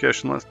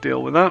notification. Let's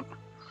deal with that.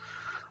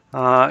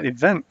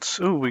 Events.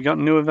 Ooh, we got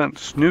new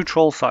events. New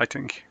troll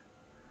sighting.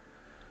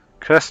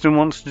 Kirsten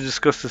wants to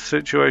discuss the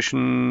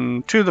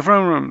situation to the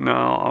throne room.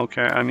 No,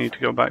 okay, I need to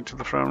go back to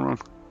the throne room.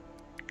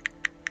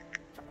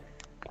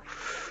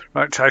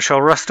 Right, I shall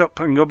rest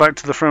up and go back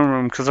to the throne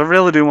room because I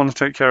really do want to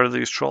take care of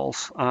these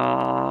trolls.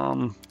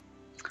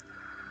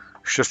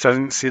 It's just I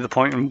didn't see the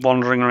point in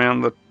wandering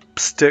around the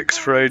sticks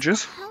for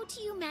ages. How do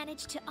you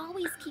manage to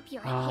always keep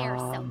your hair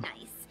so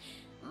nice?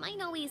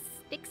 Mine always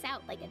sticks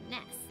out like a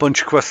nest. Bunch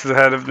of quests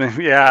ahead of me.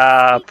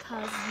 Yeah,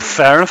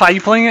 fair enough. Are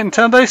you playing it in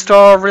turn-based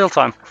or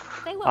real-time?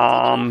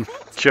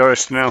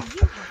 Curious to know.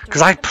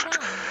 Because I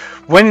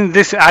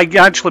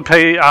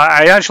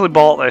actually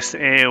bought this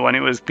when it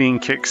was being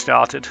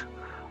kickstarted.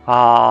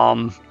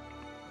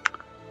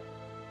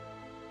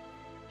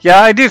 Yeah,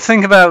 I did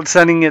think about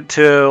setting it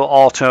to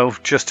auto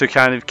just to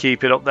kind of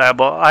keep it up there,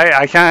 but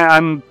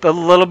I'm a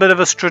little bit of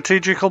a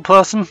strategical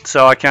person,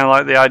 so I kind of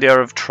like the idea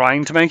of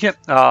trying to make it.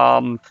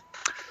 So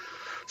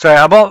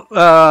I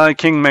bought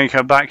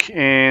Kingmaker back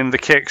in the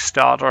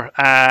Kickstarter,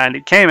 and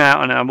it came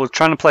out, and I was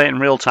trying to play it in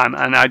real time,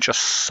 and I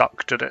just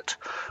sucked at it.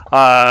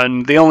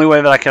 And the only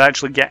way that I could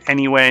actually get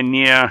anywhere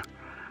near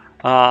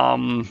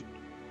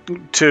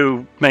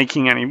to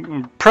making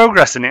any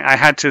progress in it, I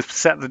had to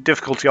set the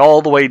difficulty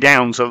all the way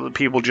down so that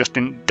people just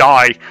didn't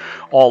die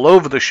all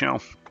over the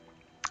show.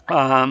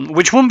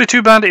 Which wouldn't be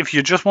too bad if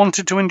you just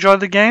wanted to enjoy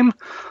the game.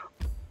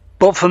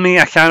 But for me,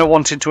 I kind of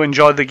wanted to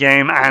enjoy the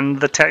game and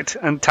the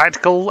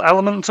tactical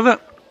elements of it.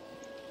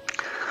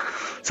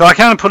 So I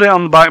kind of put it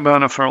on the back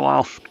burner for a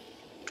while.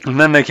 And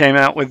then they came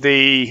out with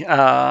the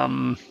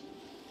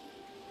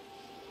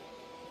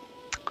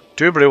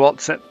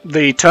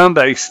the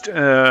turn-based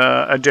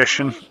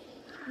edition,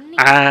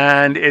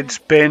 and it's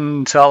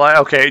been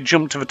okay, it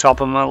jumped to the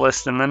top of my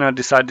list, and then I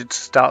decided to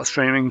start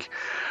streaming.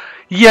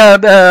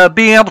 Yeah,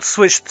 being able to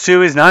switch the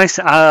two is nice.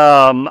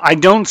 I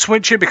don't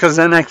switch it because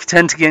then I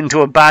tend to get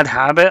into a bad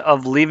habit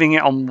of leaving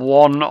it on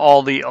one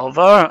or the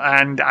other,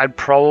 and I'd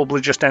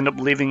probably just end up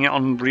leaving it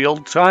on real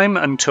time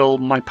until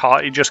my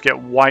party just get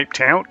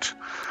wiped out.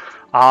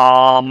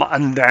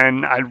 and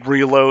then I'd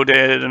reload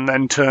it and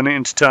then turn it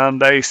into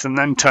turn-based and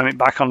then turn it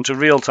back onto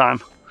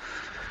real-time.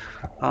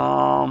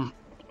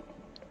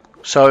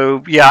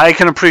 So yeah, I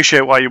can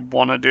appreciate why you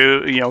want to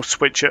do,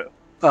 switch it,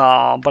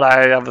 but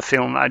I have a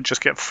feeling I'd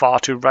just get far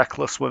too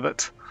reckless with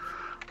it.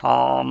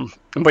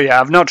 But yeah,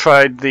 I've not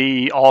tried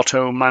the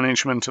auto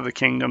management of the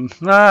kingdom.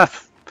 I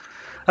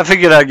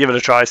figured I'd give it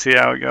a try, see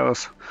how it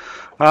goes.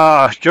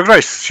 Your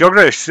Grace,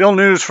 still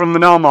news from the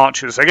Nile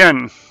Marches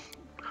again.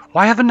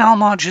 Why are the Nile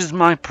Marches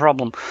my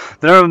problem?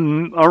 There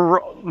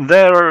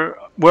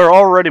were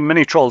already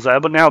many trolls there,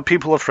 but now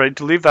people are afraid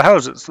to leave their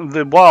houses.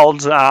 The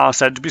wilds are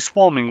said to be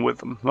swarming with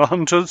them. The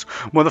hunters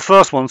were the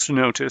first ones to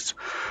notice.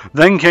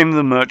 Then came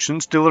the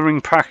merchants,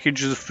 delivering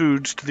packages of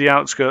foods to the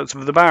outskirts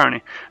of the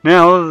barony.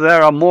 Now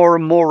there are more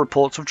and more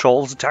reports of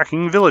trolls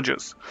attacking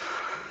villages.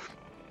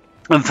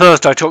 At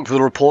first I took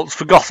the reports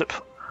for gossip.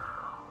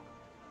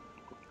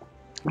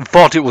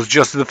 Thought it was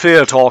just the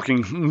fear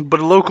talking,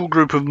 but a local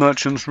group of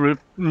merchants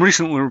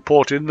recently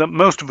reported that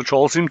most of the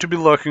trolls seem to be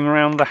lurking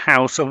around the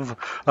house of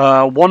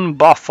one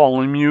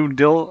Bartholomew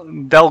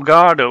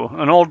Delgado,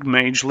 an old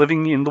mage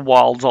living in the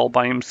wilds all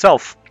by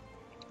himself.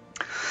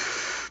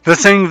 They're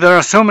saying there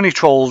are so many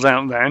trolls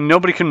out there,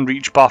 nobody can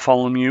reach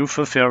Bartholomew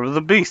for fear of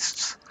the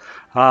beasts.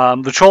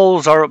 The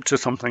trolls are up to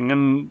something,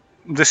 and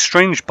this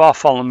strange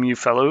Bartholomew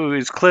fellow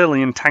is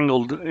clearly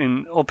entangled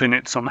up in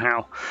it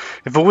somehow.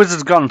 If a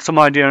wizard's gotten some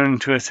idea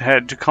into his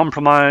head to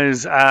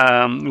compromise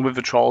with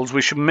the trolls,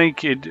 we should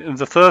make it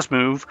the first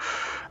move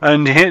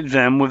and hit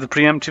them with a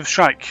preemptive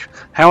strike.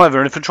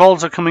 However, if the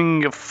trolls are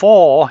coming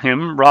for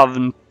him rather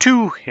than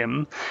to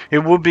him, it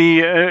would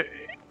be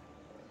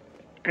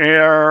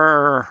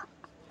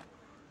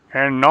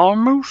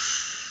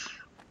enormous?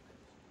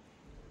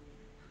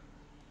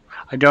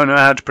 I don't know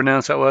how to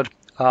pronounce that word.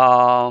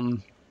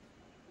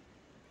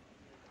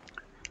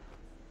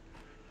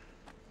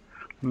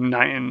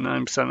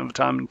 99% of the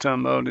time in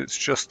turn mode, it's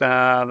just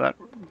that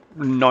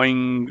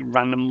annoying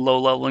random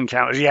low-level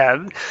encounters.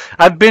 Yeah,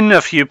 I've been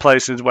a few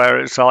places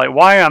where it's like,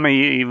 why am I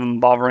even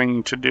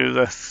bothering to do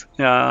this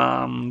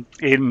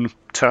in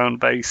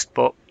turn-based?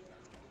 But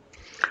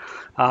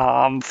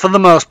for the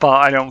most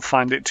part, I don't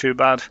find it too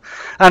bad.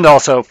 And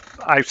also,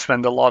 I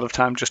spend a lot of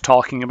time just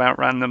talking about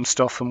random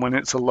stuff, and when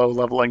it's a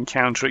low-level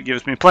encounter, it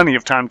gives me plenty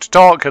of time to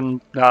talk and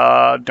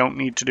don't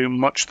need to do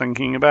much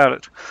thinking about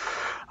it.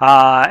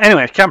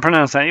 Anyway, can't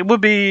pronounce that. It would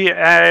be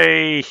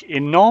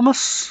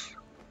enormous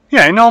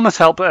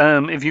help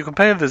if you could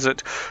pay a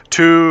visit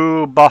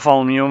to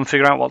Bartholomew and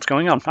figure out what's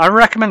going on. I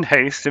recommend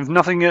haste. If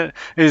nothing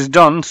is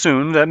done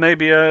soon, there may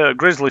be a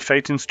grisly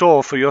fate in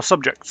store for your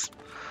subjects.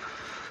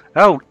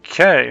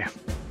 Okay.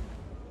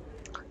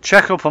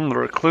 Check up on the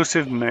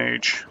reclusive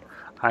mage.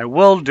 I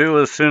will do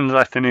as soon as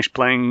I finish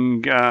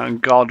playing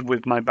God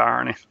with my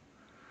barony.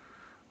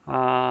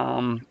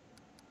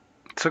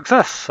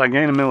 Success. I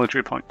gain a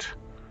military point.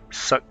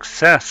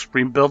 Success.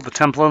 Rebuild the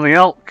Temple of the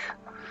Elk.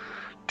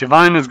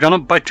 Divine has gone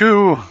up by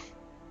 2.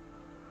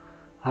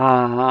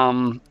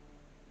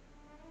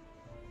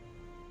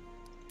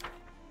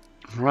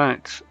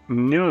 Right.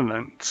 New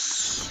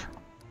events.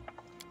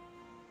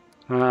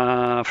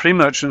 3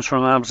 merchants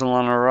from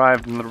Absalon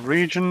arrived in the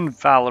region.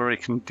 Valerie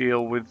can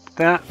deal with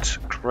that.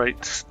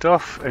 Great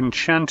stuff.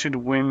 Enchanted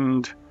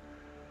Wind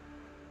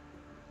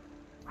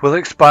will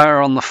expire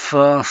on the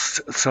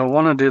 1st, so I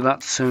want to do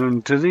that soon.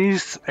 Do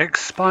these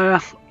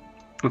expire?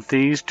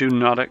 These do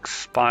not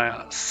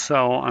expire,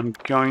 so I'm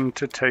going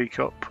to take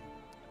up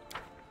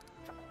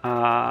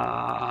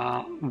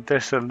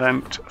this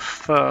event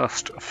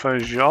first for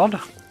Jod.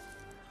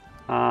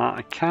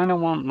 I kind of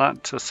want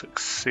that to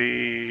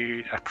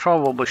succeed. I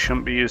probably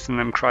shouldn't be using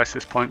them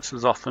crisis points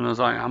as often as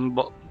I am,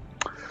 but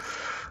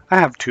I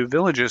have 2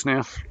 villages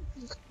now.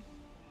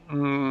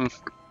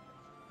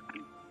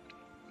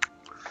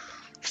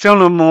 Still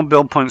no more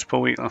build points per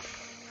week though.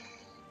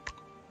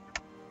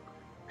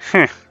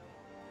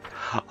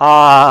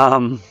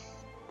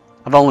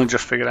 I've only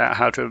just figured out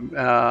how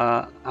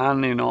to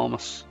an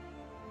enormous.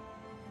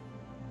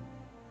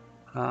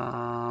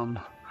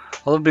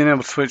 I'll have been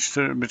able to switch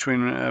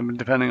between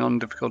depending on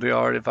difficulty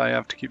or if I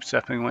have to keep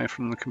stepping away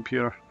from the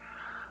computer.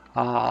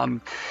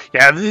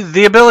 Yeah,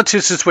 the ability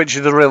to switch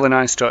is a really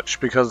nice touch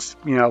because,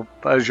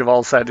 as you've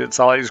all said, it's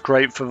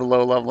great for the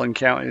low-level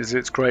encounters.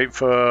 It's great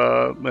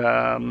for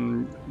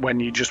when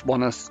you just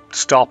want to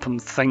stop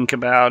and think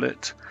about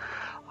it.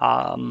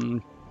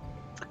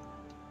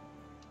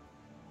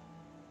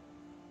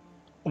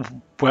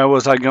 Where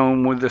was I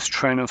going with this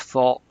train of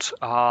thought?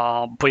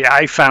 But yeah,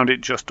 I found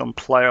it just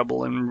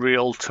unplayable in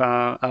real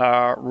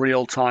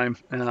time.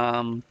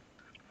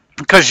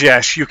 Because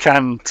yes, you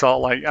can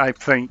sort of I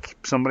think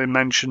somebody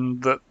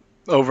mentioned that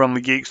over on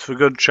the Geeks for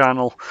Good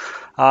channel,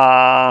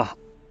 Miles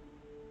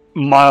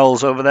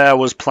over there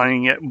was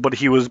playing it, but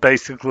he was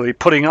basically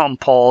putting it on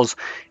pause,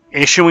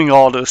 issuing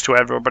orders to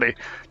everybody,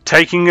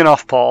 taking it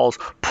off pause,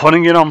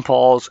 putting it on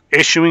pause,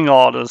 issuing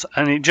orders,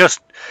 and it just...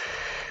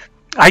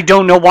 I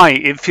don't know why.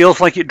 It feels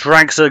like it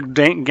drags a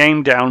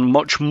game down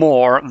much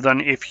more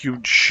than if you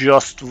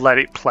just let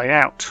it play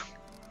out.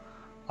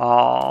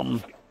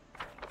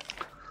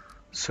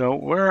 So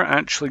we're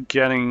actually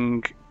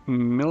getting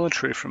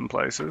military from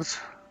places.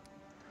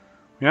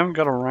 We haven't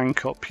got a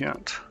rank up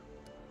yet.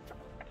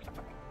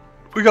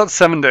 We got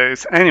 7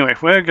 days. Anyway,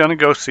 we're gonna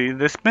go see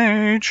this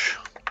mage.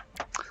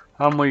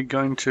 And we're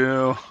going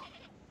to...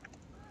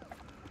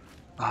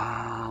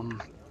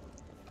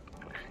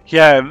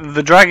 yeah,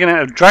 the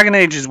Dragon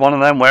Age is one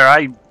of them where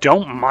I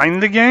don't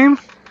mind the game.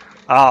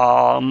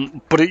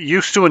 But it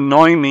used to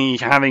annoy me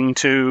having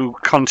to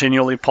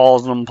continually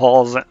pause and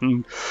unpause it,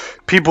 and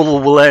people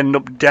will end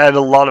up dead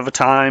a lot of the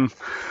time.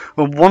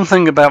 But one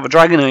thing about the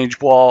Dragon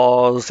Age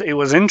was it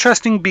was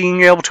interesting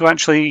being able to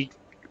actually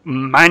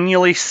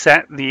manually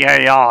set the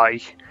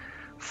AI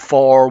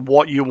for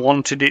what you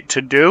wanted it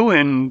to do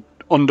and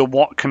under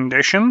what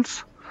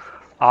conditions.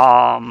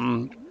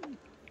 Here's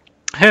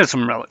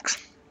some relics.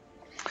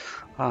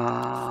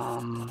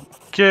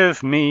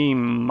 Give me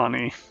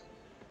money.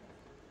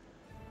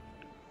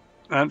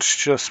 That's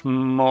just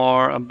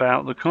more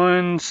about the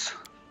coins.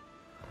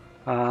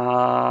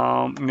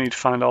 Need to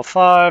find all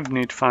 5.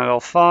 Need to find all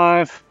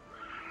 5.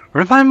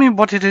 Remind me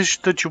what it is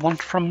that you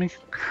want from me.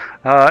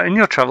 In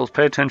your travels,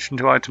 pay attention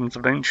to items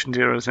of ancient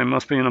eras. There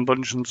must be an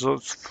abundance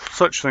of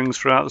such things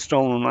throughout the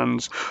stolen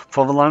lands.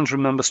 For the lands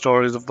remember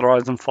stories of the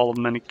rise and fall of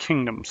many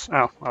kingdoms.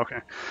 Oh,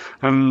 okay.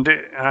 And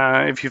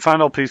if you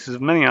find all pieces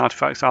of many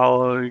artifacts,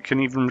 I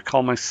can even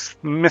recall my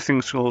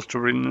smithing skills to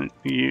reunite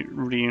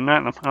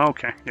them.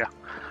 Okay, yeah.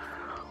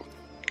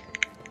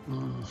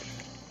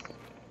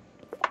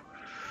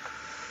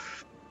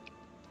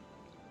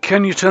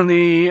 Can you turn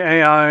the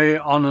AI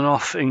on and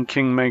off in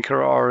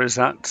Kingmaker, or is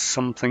that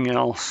something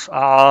else?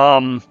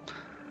 I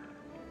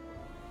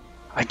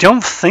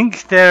don't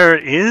think there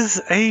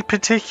is a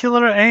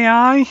particular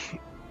AI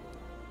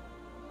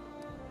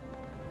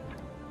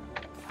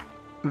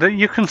that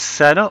you can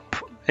set up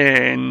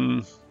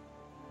in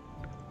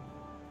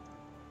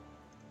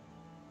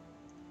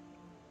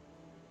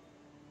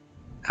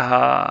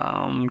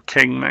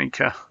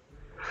Kingmaker.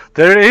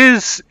 There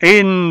is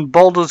in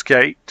Baldur's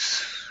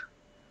Gate.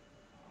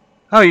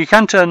 Oh, you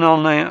can turn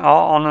on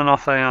and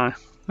off AI.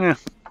 Yeah.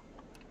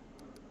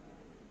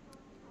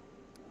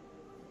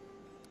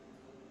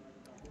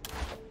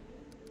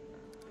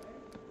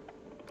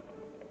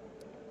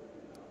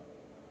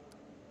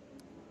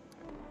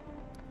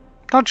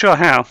 Not sure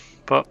how,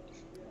 but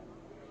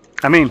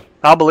I mean,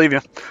 I'll believe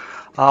you.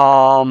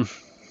 Oh,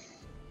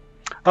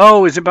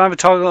 is it by the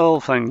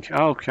toggle thing?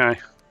 Okay.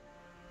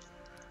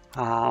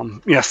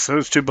 Yes,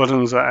 those 2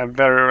 buttons that I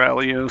very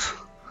rarely use.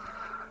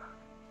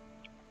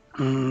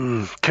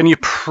 Can you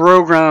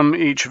program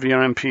each of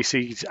your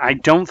NPCs? I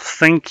don't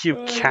think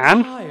you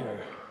can.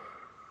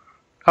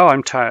 Oh,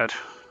 I'm tired.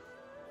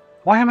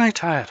 Why am I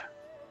tired?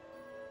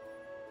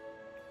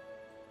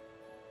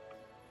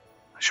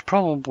 I should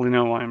probably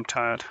know why I'm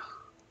tired.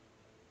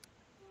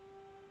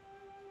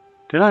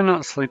 Did I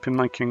not sleep in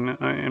my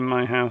in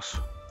my house?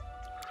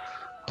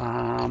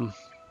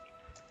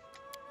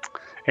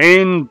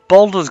 In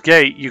Baldur's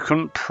Gate, you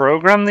couldn't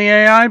program the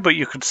AI, but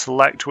you could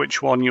select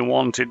which one you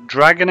wanted.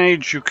 Dragon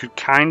Age, you could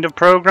kind of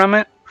program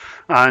it,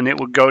 and it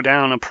would go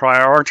down a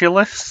priority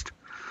list.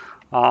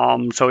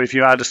 So if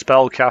you had a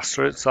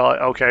spellcaster, it's like,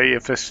 okay,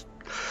 if this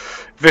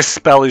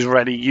spell is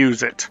ready,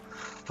 use it.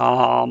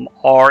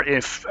 Or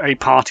if a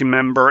party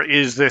member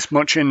is this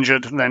much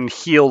injured, then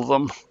heal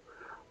them.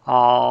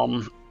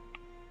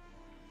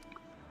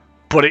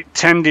 But it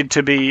tended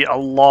to be a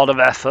lot of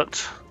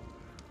effort.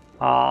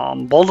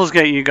 Baldur's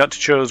Gate, you got to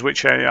choose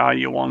which AI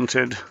you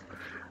wanted.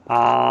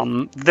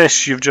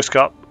 This, you've just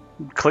got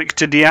click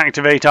to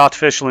deactivate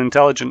artificial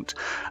intelligence.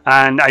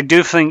 And I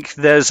do think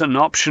there's an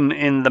option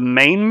in the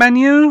main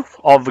menu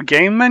of the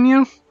game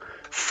menu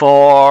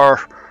for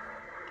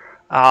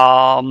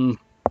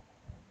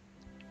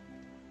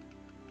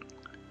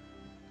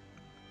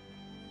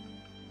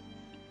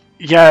yeah,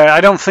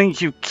 I don't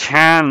think you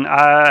can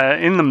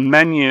in the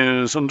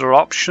menus under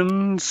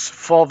options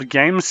for the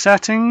game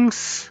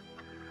settings.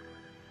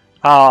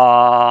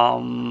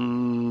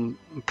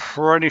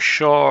 Pretty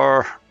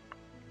sure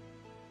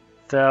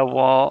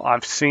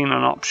I've seen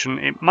an option.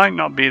 It might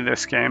not be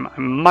this game. I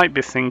might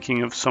be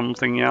thinking of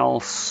something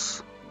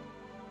else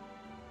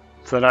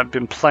that I've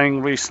been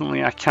playing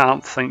recently. I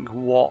can't think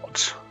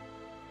what.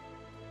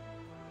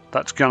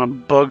 That's gonna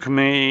bug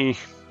me.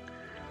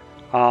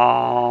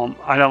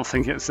 I don't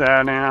think it's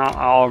there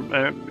now. Or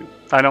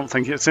I don't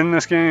think it's in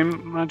this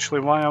game.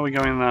 Actually, why are we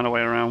going that way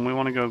around? We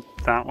want to go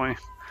that way.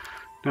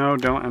 No,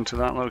 don't enter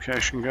that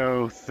location.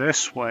 Go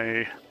this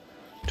way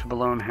to the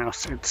lone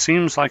house. It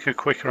seems like a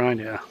quicker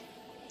idea.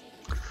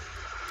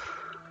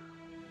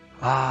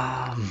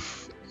 But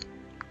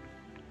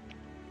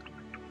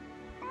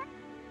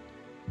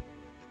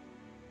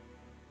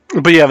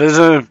yeah,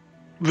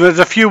 there's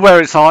a few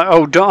where it's like,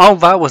 oh,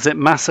 that was it,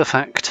 Mass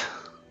Effect.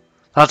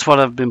 That's what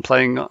I've been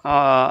playing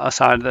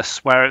aside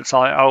this, where it's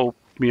like, oh,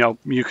 you know,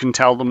 you can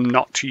tell them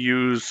not to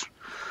use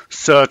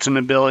certain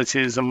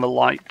abilities and the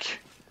like.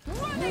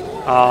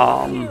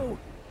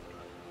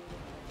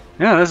 Yeah,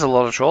 there's a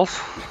lot of trolls.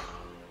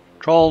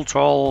 Troll.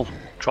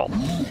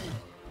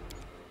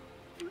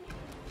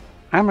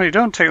 Amory,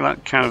 don't take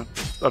that kind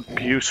of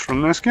abuse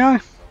from this guy.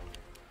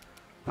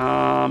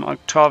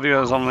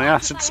 Octavia's on the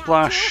acid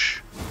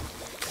splash.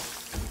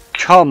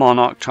 Come on,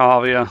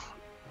 Octavia.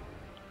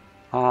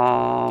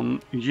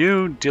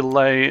 You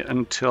delay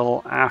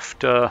until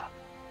after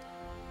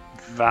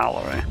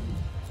Valerie.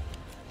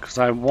 Because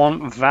I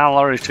want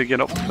Valerie to get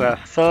up there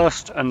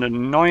first and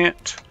annoy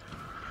it.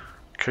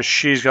 Because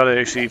she's got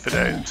AC for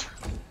days.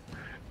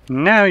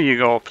 Now you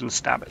go up and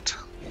stab it.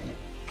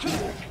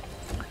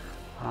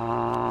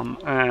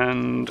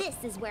 And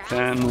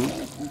then,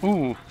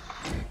 ooh.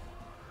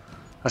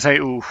 I say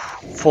ooh,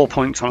 4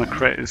 points on a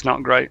crit is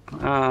not great.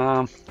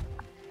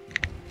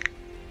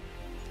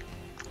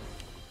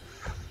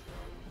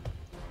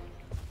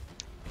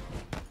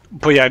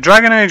 But yeah,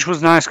 Dragon Age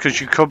was nice because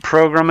you could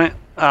program it.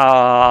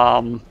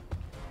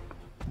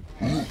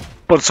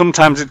 But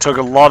sometimes it took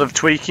a lot of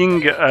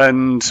tweaking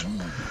and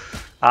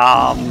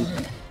a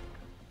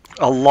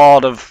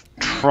lot of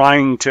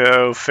trying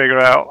to figure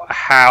out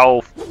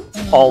how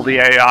all the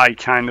AI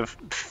kind of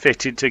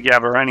fitted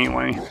together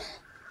anyway.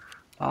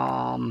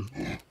 But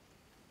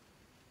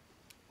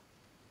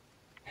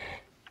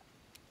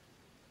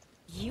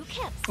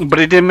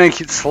it did make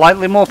it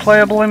slightly more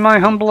playable in my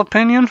humble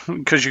opinion,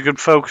 because you could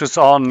focus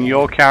on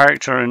your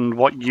character and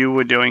what you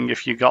were doing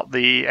if you got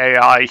the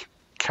AI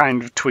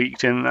kind of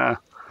tweaked in there.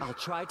 I'll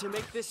try to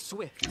make this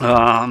swift.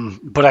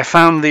 But I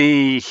found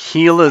the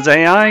healer's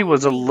AI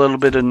was a little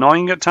bit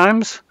annoying at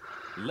times.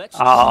 Let's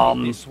try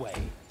it this way.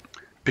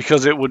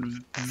 Because it would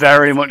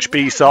very much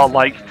be sort of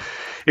like,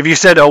 if you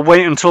said, oh,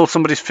 wait until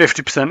somebody's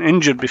 50%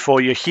 injured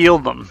before you heal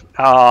them,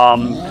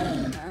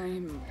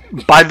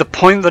 by the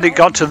point that it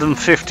got to them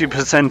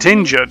 50%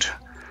 injured,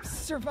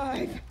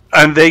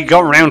 and they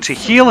got around to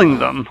healing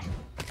them,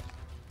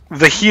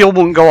 the heal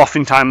wouldn't go off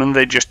in time and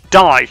they just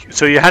die.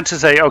 So you had to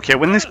say, okay,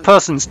 when this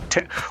person's,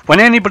 when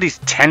anybody's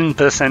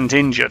 10%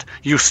 injured,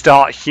 you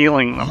start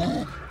healing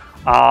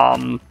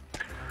them.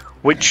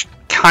 Which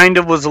kind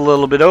of was a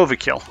little bit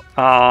overkill.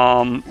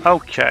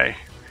 Okay.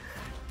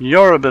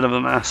 You're a bit of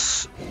a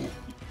mess.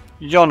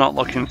 You're not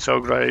looking so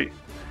great.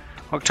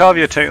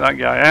 Octavia, take that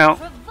guy out.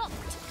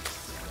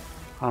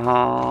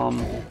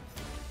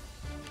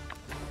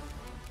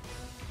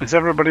 Is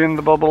everybody in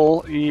the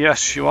bubble?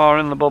 Yes, you are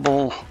in the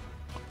bubble.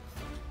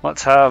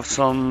 Let's have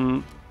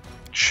some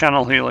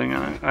channel healing.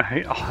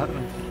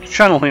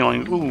 Channel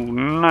healing. Ooh,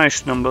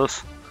 nice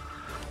numbers.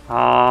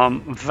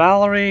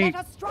 Valerie.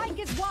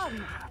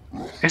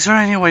 Is there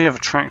any way of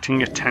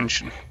attracting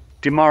attention?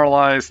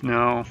 Demoralized?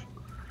 No.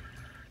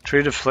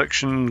 Trade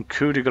affliction,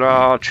 coup de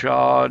grace,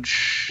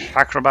 charge,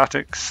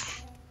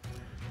 acrobatics.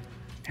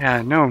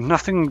 Yeah, no,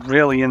 nothing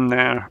really in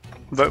there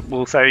that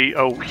will say,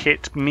 oh,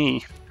 hit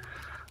me.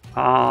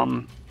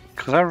 Because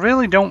I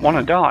really don't want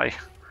to die.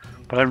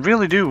 But I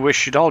really do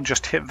wish you'd all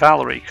just hit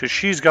Valerie, because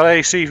she's got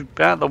AC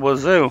at the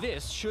wazoo.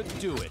 This should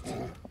do it.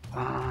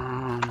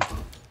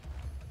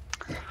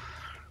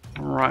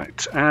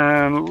 Right,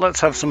 and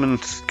let's have some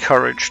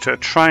courage to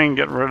try and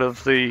get rid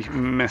of the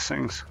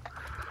missings.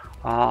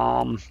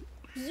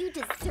 You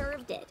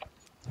deserved it.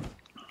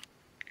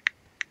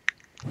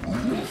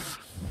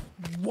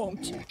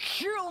 Won't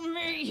kill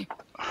me.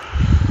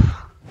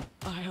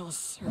 I'll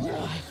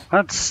survive.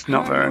 That's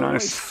not very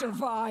nice.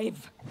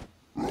 Survive.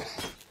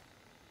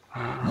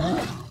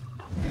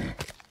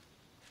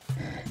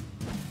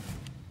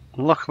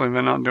 Luckily,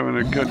 they're not doing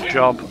a good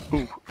job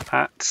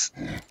at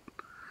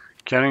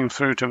getting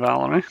through to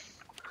Valerie.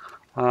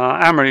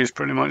 Amory is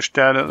pretty much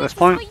dead at this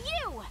point.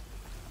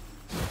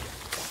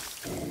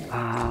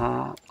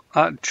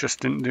 That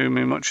just didn't do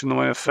me much in the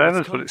way of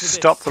favors, but it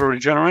stopped the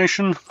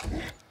regeneration.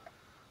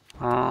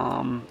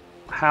 How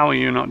are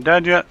you not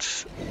dead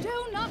yet? Do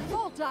not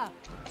falter.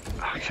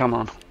 Oh, come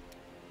on.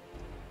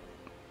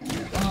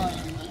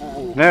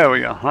 There we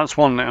go. That's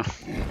one now.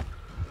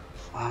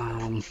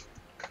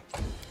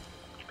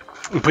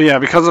 But yeah,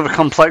 because of the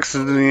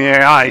complexity in the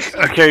AI,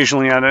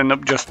 occasionally I'd end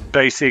up just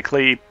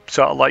basically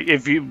sort of like,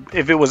 if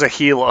it was a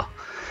healer,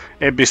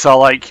 it'd be sort of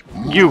like,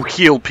 you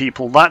heal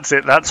people, that's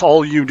it, that's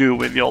all you do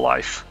with your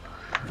life.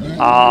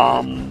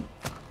 And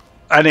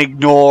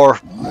ignore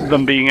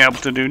them being able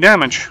to do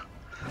damage.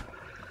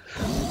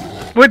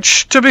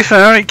 Which, to be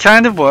fair, it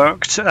kind of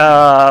worked,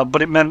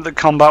 but it meant that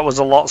combat was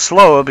a lot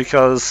slower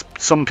because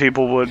some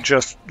people were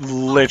just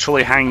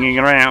literally hanging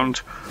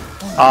around,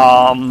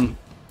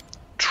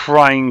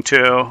 trying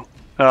to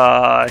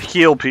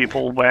heal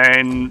people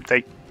when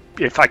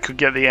if I could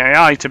get the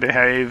AI to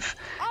behave,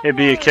 it'd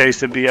be a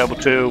case of be able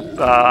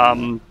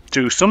to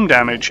do some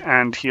damage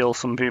and heal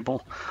some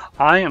people.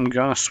 I am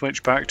going to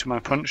switch back to my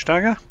punch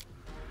dagger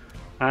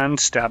and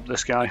stab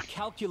this guy.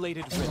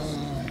 Calculated risk.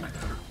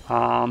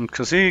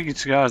 Because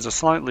these guys are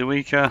slightly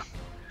weaker.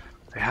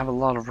 They have a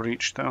lot of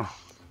reach though.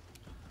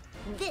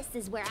 This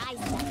is where I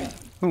step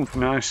in. Ooh,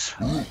 nice.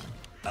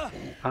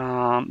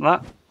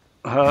 That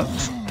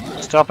hurts.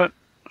 Stop it.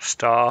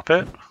 Stop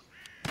it.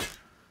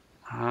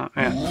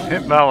 Yeah,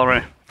 hit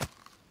Valerie.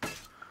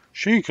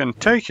 She can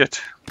take it.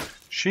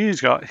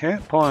 She's got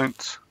hit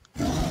points.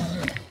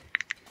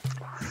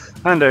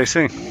 And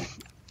AC.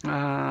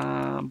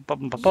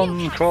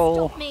 Bum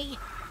troll. Stop me.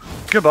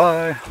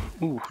 Goodbye.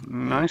 Ooh,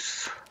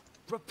 nice.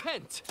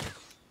 Repent.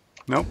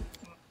 Nope.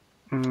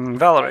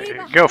 Valerie,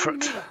 go for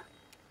it.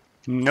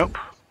 Nope.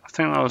 I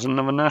think that was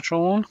another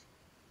natural one.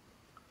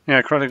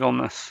 Yeah, critical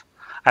miss.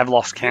 I've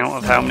lost count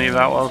of how many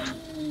that was.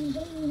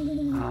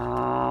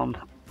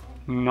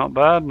 Not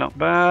bad, not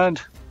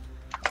bad.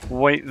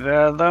 Wait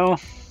there though.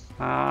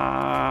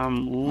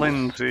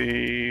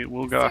 Lindsay,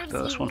 we'll go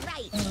after this one.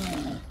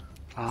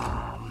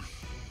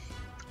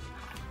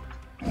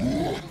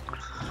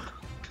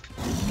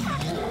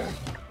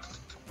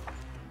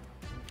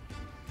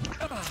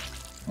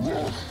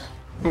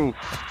 Ooh.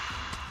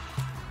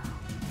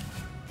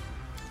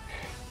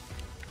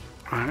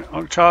 Right,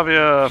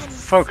 Octavia,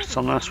 focus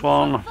on this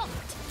one.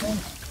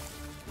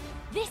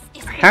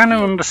 I kind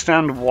of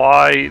understand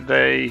why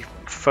they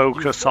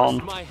focus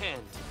on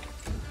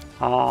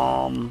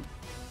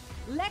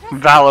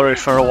Valerie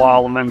for a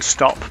while and then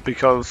stop,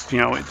 because, you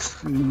know,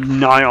 it's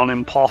nigh on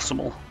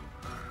impossible.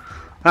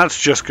 That's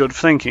just good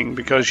thinking,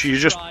 because you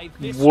just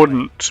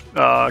wouldn't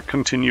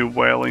continue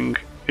whaling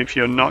if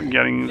you're not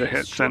getting the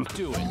hits in.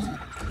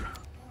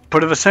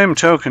 But at the same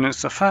token,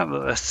 it's the fact that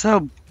they're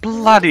so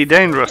bloody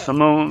dangerous the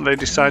moment they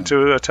decide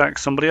to attack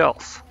somebody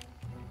else.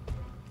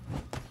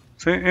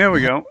 See, here we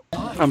go.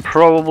 I'm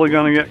probably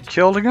going to get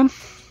killed again.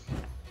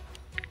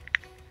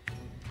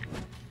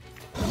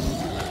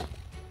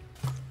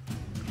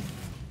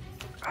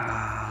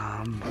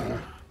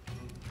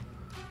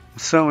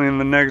 Certainly in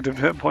the negative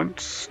hit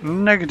points.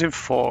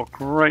 -4,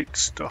 great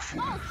stuff.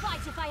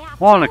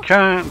 Want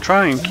to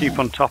try and keep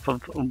on top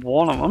of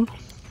one of them.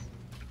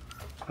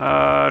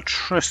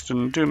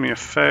 Tristan, do me a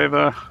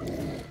favor.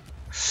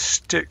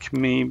 Stick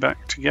me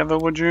back together,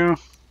 would you?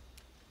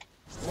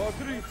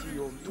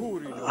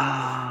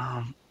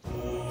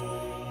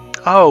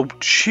 Oh,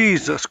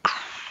 Jesus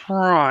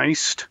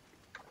Christ.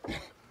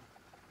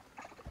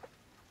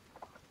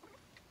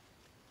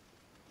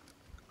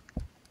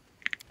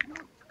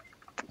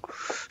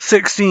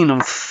 $16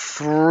 on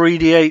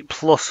 3d8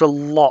 plus a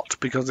lot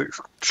because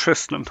it's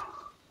Tristan.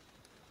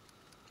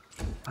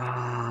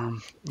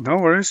 No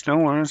worries, no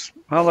worries.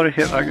 Valerie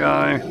hit that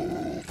guy.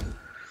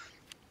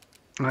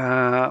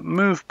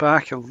 Move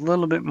back a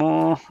little bit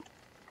more.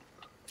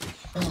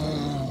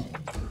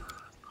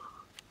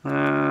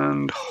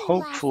 And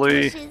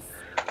hopefully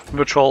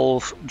the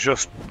trolls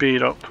just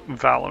beat up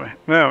Valerie.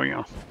 There we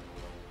go.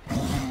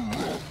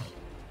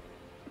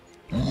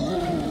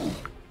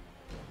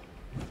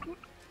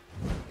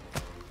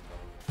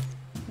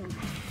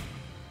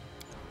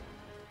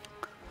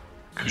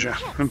 Because yeah,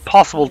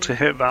 impossible to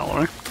hit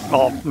Valerie.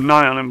 Or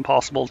nigh on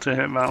impossible to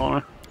hit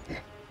Valerie.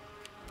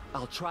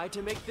 I'll try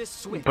to make this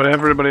swift. But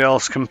everybody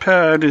else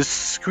compared is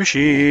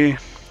squishy.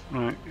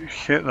 Right,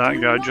 hit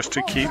that guy just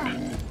to keep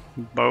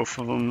both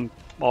of them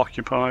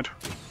occupied.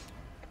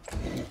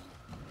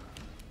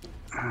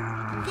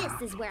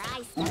 This is where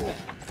I step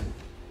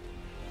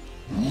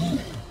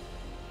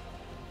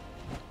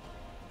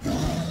in.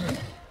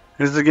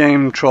 Is the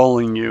game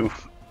trolling you?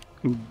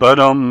 But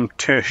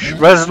Tish.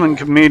 Resident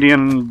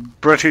comedian,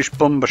 British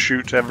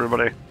bumbershoot,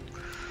 everybody.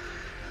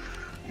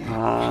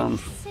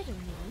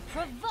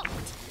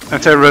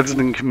 That's a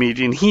resident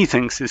comedian. He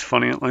thinks he's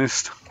funny at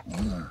least.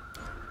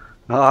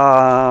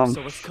 So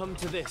it's come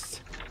to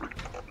this.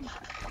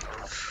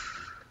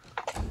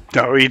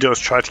 No, he does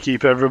try to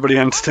keep everybody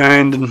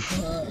entertained, and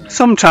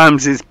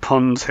sometimes his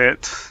puns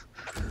hit.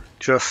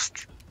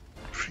 Just,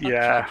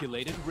 yeah.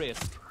 Calculated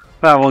risk.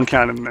 That one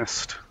kind of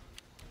missed.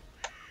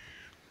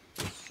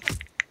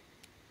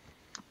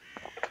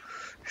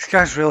 These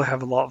guys really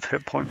have a lot of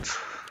hit points.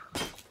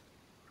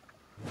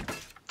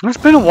 It's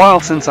been a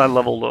while since I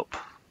leveled up.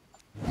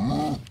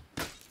 I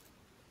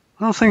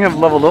don't think I've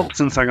leveled up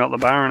since I got the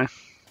barony.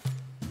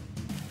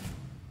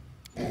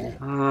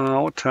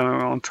 What turn are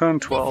we on? Turn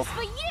 12.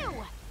 For you.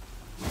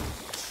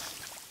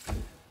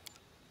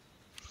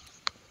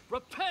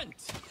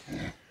 Repent.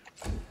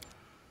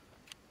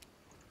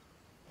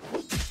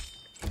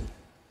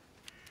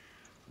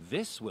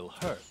 This will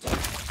hurt.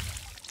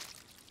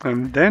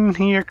 And then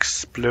he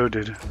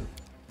exploded.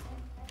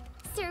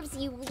 Serves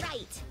you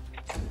right.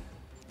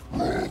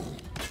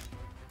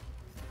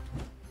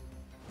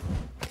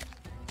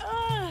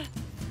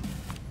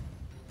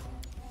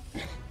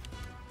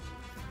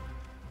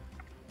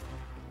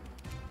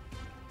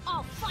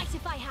 I'll fight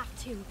if I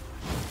have to.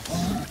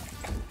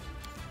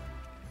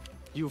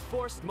 You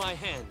forced my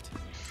hand.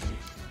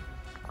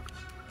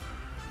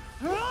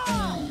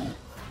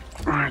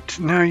 Right,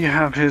 now you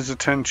have his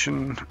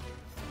attention.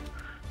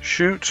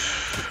 Shoot.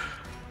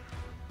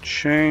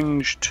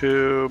 Change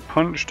to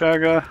punch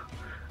dagger.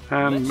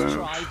 And Let's move.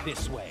 try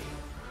this way.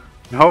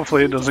 And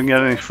hopefully it doesn't get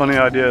any funny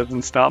ideas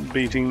and start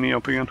beating me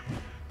up again.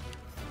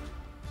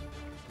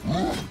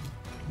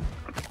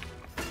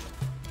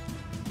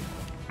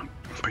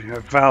 But yeah,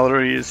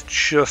 Valerie is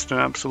just an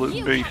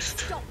absolute beast.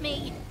 Stop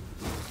me.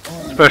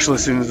 Especially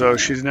since though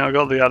she's now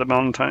got the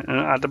adamantine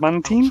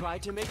Try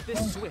to make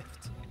this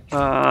swift.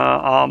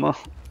 armor.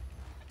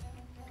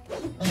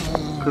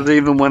 Because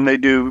even when they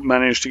do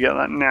manage to get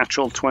that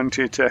natural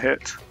 20 to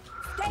hit,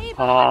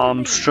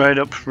 straight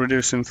up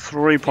reducing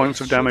 3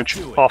 points of damage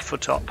off the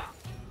top.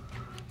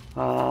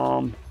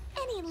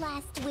 Any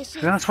last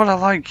wishes? That's what I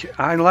like.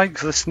 I like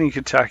the sneak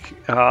attack,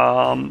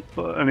 and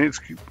it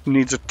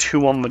needs a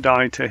 2 on the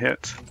die to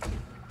hit,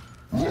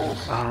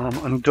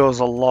 and does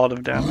a lot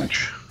of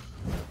damage.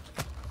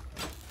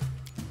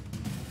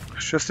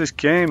 It's just this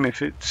game,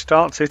 if it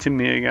starts hitting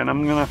me again,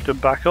 I'm going to have to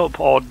back up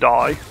or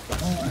die.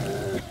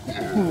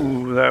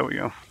 Ooh, there we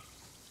go.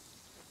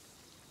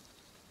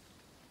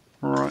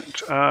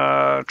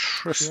 Right,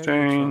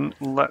 Tristan,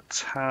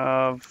 let's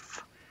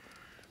have...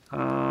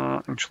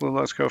 actually,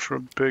 let's go for a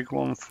big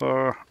one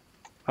for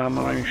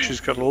Emily. She's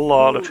got a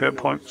lot of hit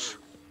points.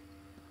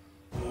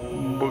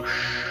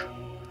 Bush.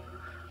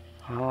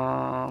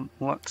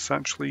 Let's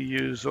actually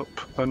use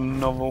up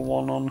another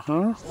one on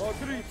her.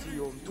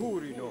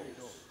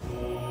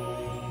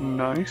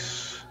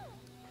 Nice.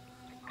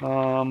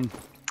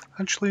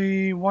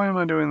 Actually, why am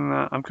I doing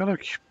that? I've got a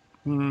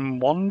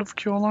wand of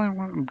cure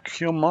light,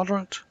 cure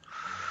moderate.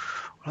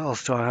 What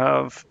else do I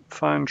have?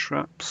 Fine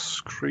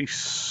traps,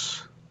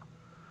 crease.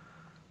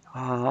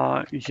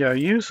 Yeah,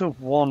 use a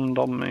wand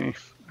on me.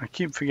 I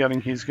keep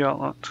forgetting he's got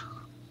that.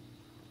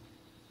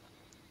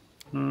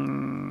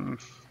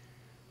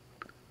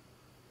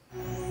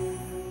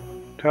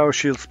 Tower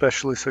shield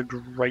specialists are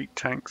great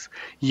tanks.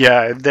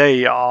 Yeah,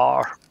 they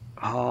are.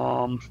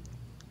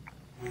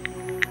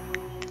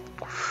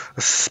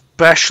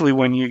 Especially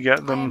when you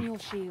get them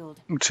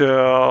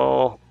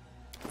to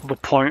the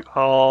point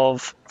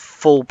of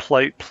full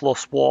plate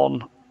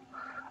 +1.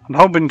 I'm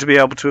hoping to be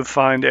able to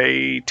find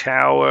a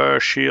tower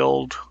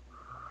shield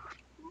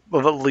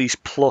of at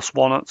least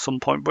 +1 at some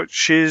point, but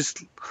she's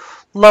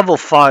level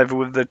 5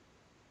 with the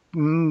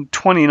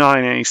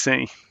 29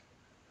 AC.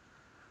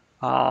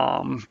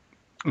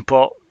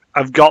 But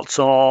I've got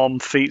some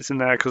feats in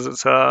there because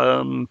it's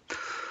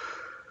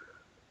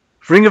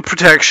Ring of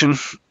Protection,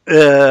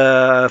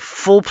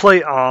 full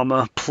plate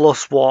armor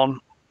 +1,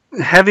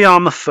 heavy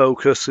armor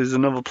focus is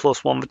another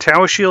 +1. The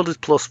tower shield is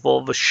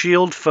 +4. The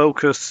shield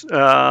focus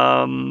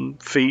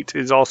feat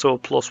is also a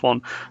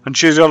 +1, and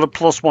she's got a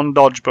 +1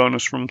 dodge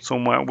bonus from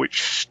somewhere,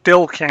 which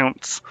still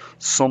counts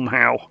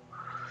somehow.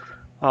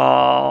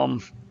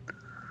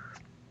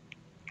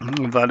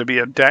 That'd be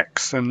a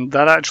dex, and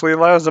that actually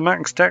allows a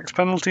max dex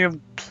penalty of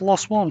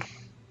 +1.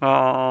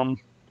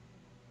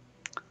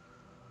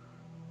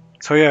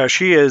 So yeah,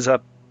 she is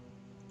a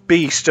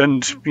beast,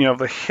 and you know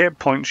the hit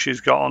points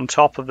she's got on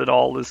top of it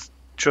all is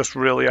just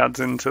really adds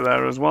into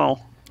there as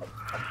well.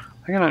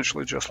 I can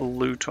actually just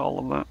loot all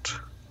of that.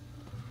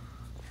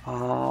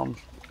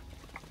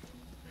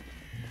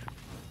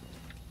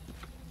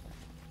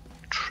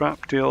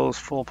 Trap deals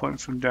 4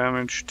 points of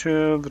damage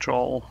to the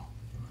troll.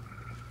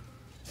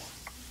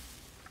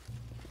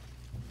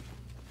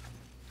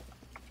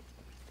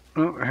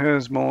 Oh,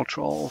 here's more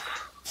trolls.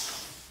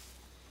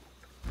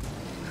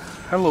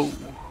 Hello.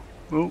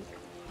 Oh.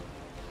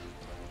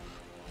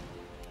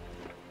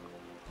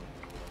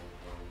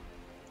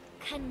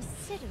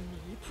 Consider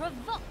me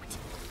provoked.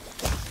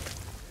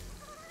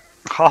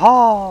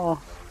 Haha!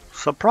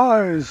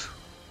 Surprise!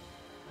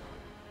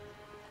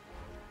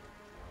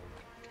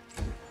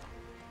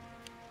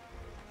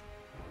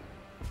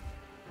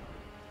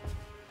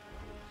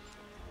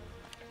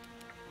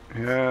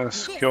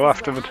 Yes, go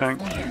after the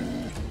tank.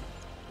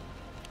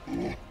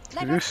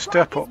 So you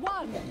step up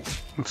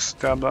and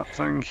stab that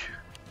thing.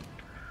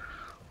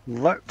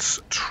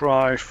 Let's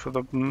try for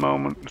the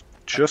moment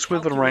just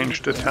with a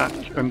ranged attack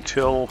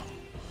until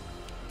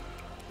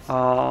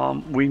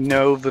we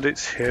know that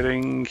it's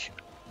hitting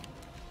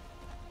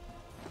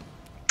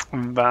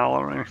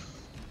Valerie.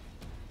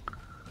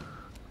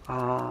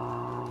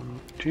 Do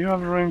you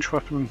have a ranged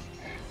weapon?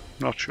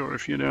 Not sure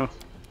if you do.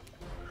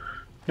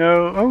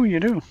 No, oh you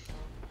do.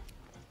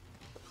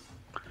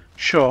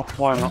 Sure,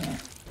 why not?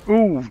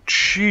 Ooh,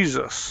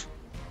 Jesus.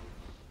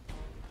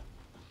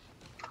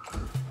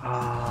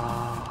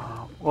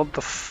 What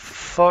the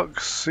fuck?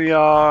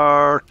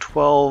 CR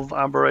 12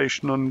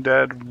 Aberration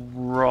Undead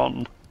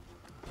Run.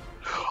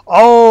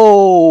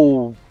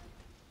 Oh!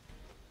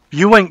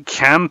 You went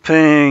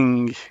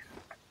camping.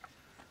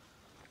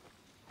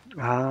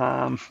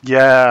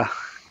 Yeah.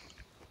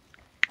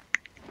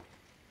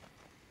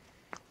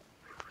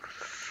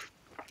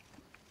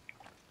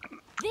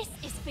 This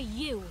is for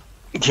you.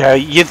 Yeah,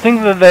 you'd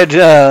think that they'd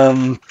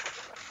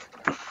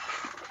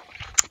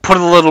put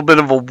a little bit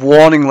of a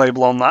warning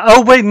label on that.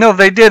 Oh wait, no,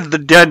 they did. The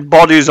dead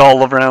bodies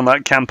all around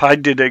that camp. I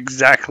did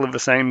exactly the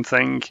same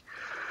thing.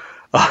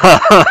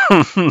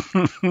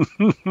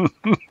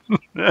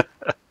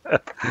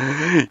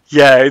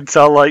 Yeah, it's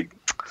all like,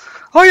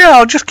 oh yeah,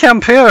 I'll just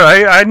camp here.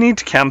 I need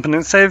to camp, and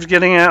it saves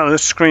getting out of the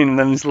screen, and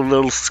then this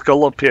little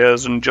skull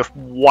appears and just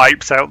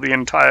wipes out the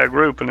entire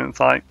group, and it's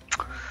like,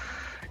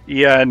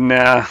 yeah,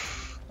 nah.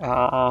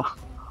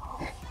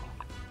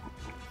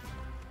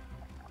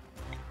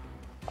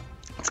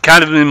 It's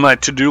kind of in my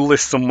to-do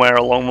list somewhere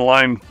along the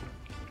line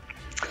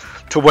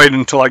to wait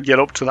until I get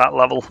up to that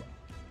level.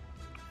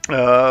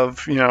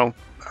 of, you know,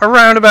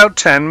 around about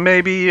 10,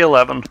 maybe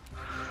 11.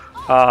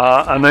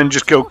 And then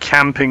just go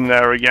camping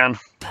there again.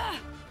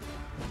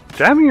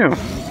 Damn you!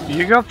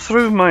 You got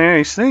through my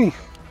AC.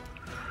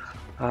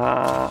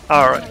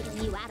 Alright.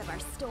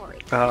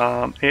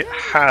 It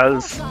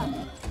has...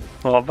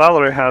 Well,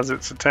 Valerie has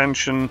its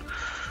attention.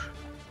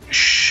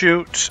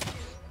 Shoot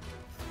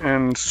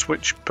and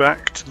switch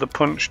back to the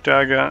punch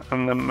dagger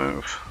and then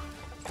move.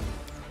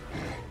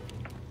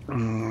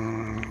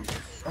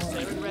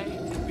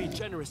 Be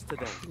generous to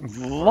them.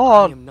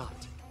 Lot I am not.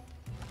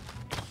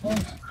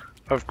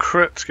 of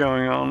crits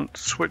going on.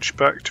 Switch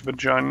back to the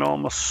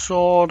ginormous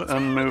sword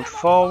and move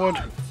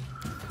forward.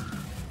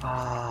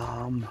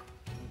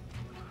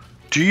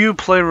 Do you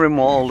play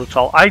RimWorld at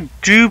all? I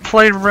do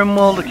play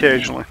RimWorld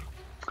occasionally.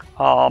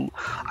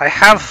 I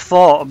have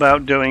thought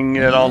about doing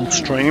it on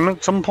stream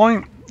at some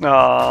point.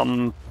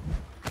 And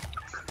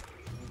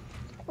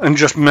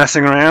just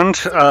messing around.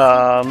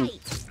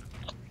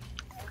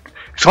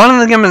 It's one of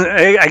the games,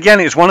 again,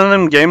 it's one of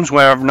them games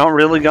where I've not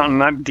really gotten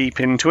that deep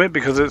into it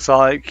because it's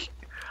like,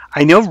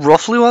 I know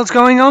roughly what's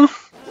going on,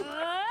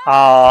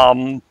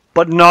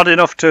 but not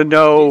enough to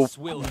know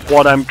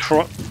what I'm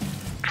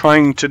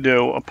trying to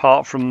do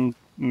apart from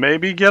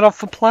maybe get off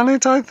the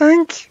planet, I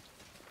think.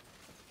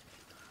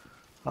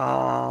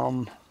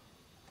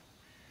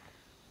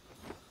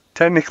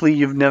 Technically,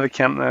 you've never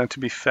camped there, to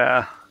be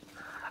fair.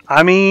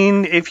 I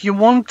mean, if you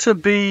want to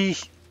be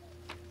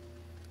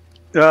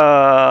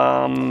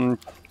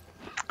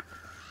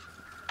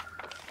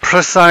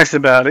precise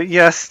about it,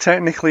 yes,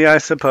 technically, I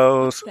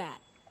suppose.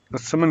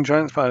 There's summon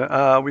giant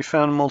spider. We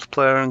found a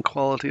multiplayer and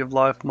quality of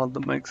life mod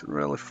that makes it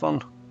really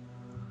fun.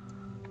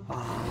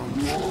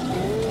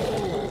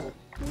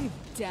 We've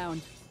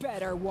downed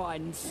better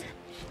ones.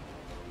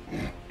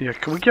 Yeah,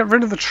 can we get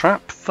rid of the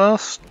trap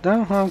first?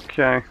 No?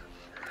 Okay.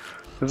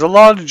 There's a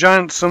lot of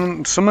giant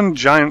summon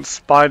giant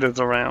spiders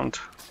around.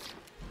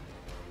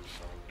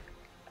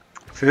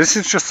 So this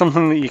is just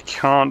something that you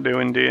can't do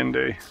in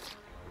D&D.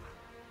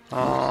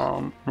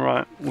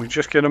 Right, we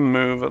just get a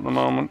move at the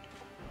moment.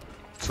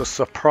 It's a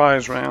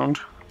surprise round.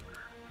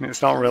 And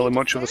it's not really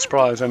much of a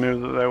surprise, I knew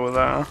that they were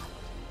there.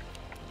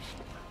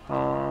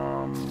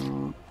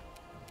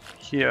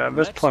 Yeah,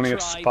 there's plenty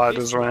of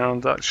spiders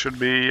around. That should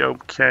be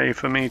okay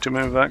for me to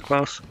move that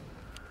close.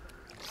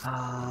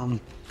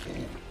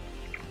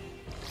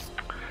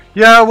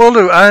 Yeah, will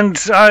do. And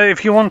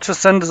if you want to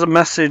send us a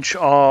message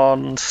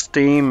on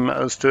Steam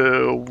as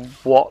to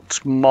what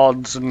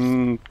mods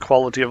and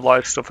quality of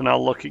life stuff, and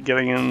I'll look at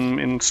getting them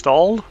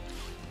installed.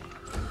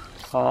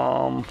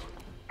 I'm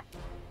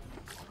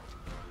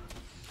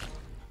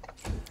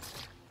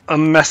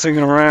messing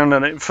around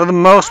on it. For the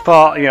most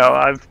part, you know,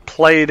 I've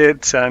played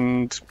it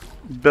and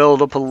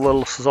build up a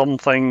little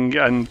something,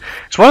 and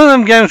it's one of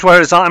them games where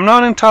it's, I'm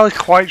not entirely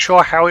quite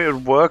sure how it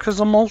would work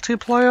as a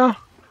multiplayer.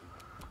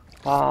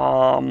 They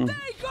go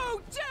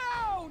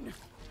down!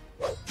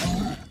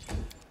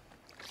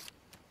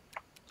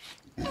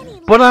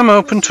 But I'm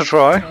open to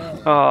try.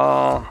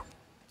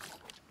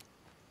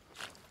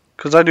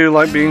 Because I do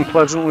like being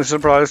pleasantly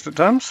surprised at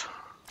times.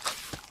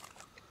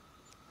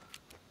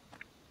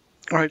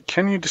 Alright,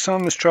 can you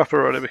disarm this trap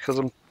already? Because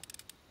I'm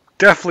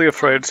definitely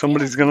afraid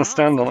somebody's going to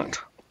stand on it.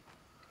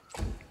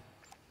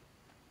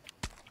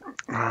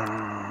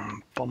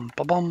 Bum,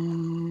 ba,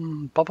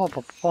 bum, ba, ba,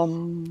 ba,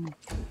 bum.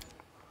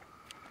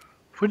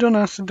 Have we done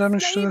acid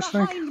damage to this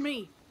thing?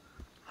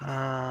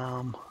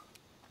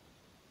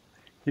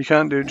 You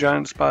can't do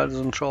giant spiders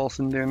and trolls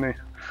in D&D.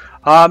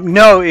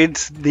 No,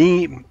 it's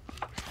the...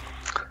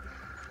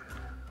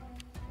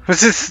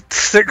 This is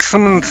 6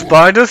 summoned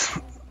spiders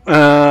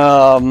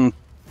by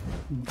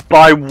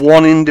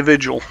one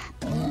individual.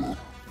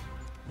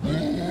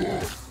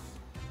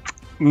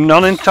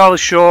 Not entirely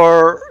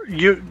sure.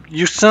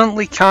 You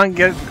certainly can't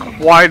get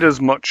quite as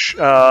much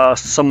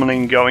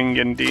summoning going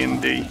in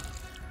D&D.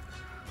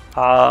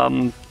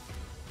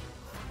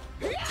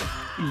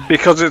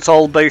 Because it's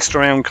all based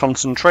around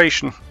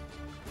concentration.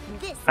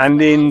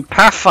 And in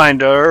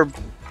Pathfinder,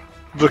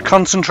 the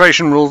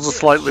concentration rules are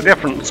slightly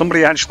different.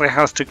 Somebody actually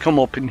has to come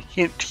up and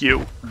hit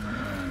you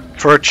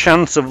for a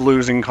chance of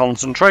losing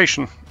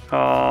concentration.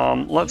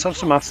 Let's have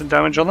some acid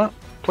damage on that,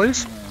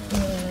 please.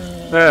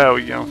 There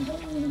we go.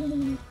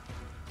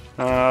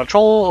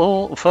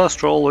 First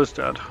troll is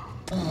dead.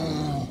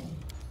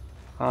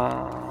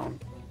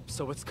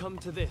 So it's come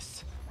to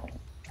this.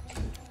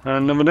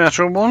 Another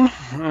natural one.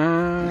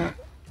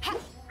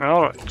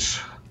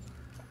 Alright.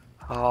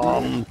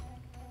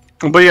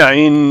 But yeah,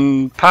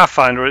 in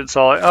Pathfinder it's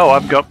like, oh,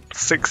 I've got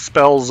 6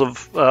 spells of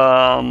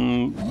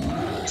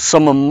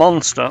summon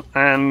monster,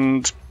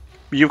 and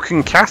you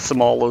can cast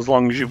them all as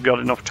long as you've got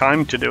enough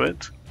time to do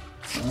it.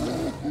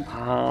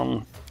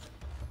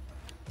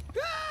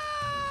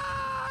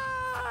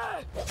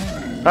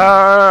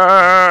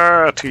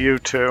 To you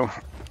too.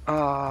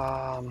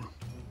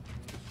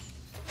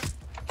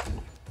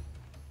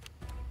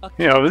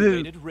 You know,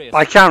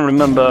 I can't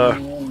remember.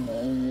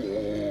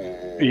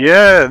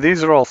 Yeah,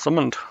 these are all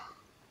summoned.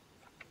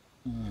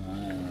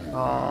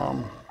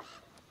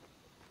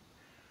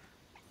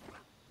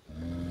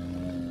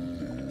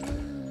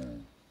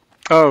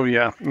 Oh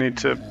yeah, need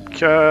to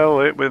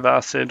kill it with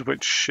acid,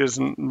 which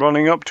isn't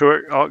running up to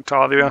it,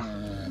 Octavia.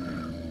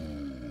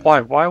 Why?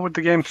 Why would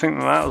the game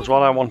think that was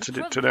what I wanted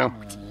it to do?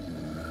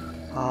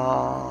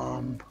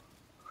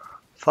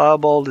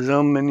 Fireballed his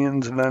own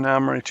minions and then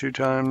Amory 2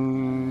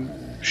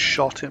 times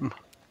shot him.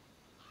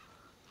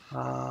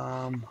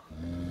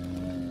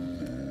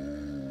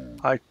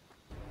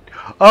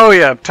 Oh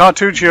yeah,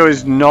 Tartuccio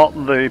is not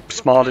the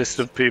smartest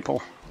of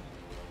people.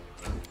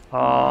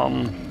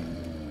 Let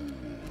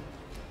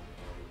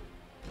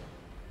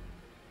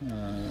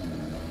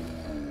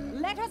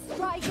us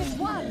strike as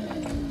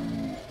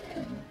one.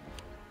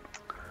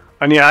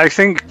 And yeah, I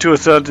think to a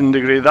certain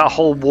degree that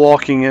whole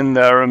walking in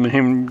there and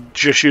him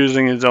just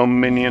using his own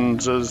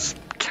minions as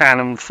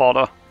cannon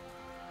fodder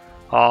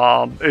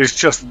is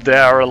just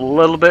there a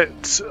little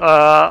bit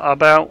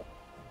about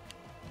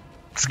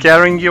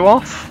scaring you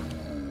off.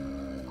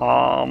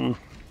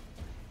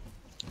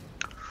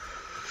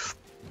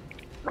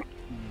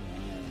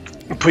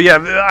 But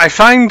yeah, I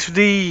find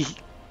the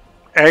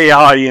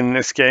AI in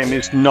this game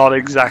is not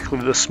exactly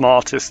the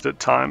smartest at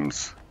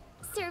times.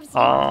 Serves you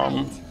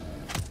right.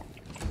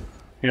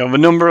 You know, the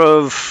number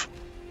of...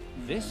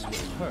 This will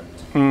hurt.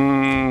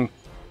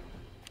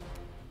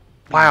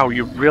 Wow,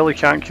 you really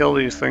can't kill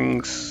these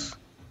things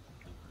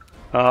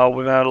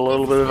without a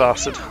little bit of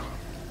acid.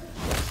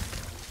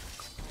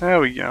 There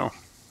we go.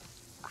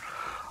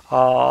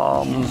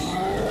 Oh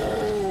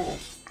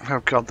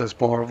god, there's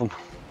more of them.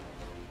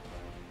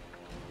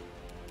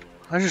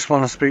 I just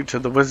want to speak to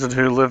the wizard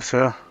who lives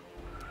here.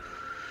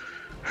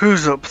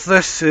 Who's up?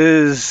 This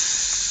is...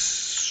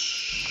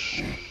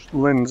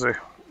 Lindsay.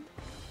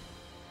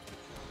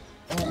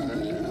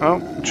 Oh,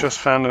 just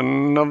found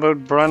another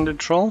branded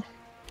troll.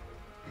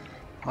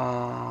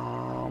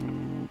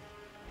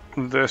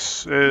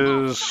 This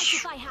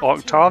is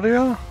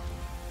Octavia.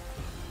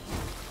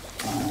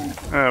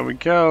 There we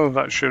go,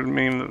 that should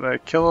mean that they're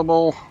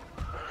killable.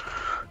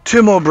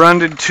 2 more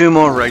branded, 2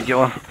 more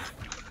regular.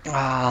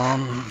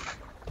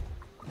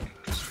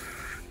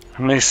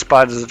 And these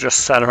spiders are just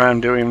sat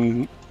around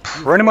doing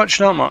pretty much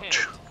not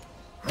much.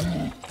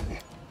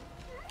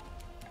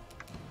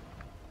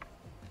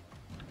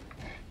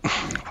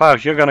 Wow,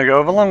 you're gonna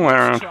go the long way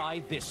around.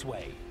 Try this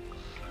way.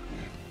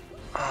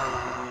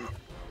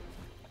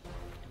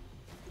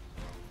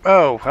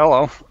 Oh,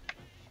 hello.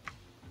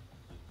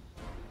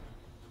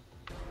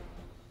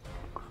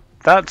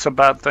 That's a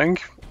bad thing.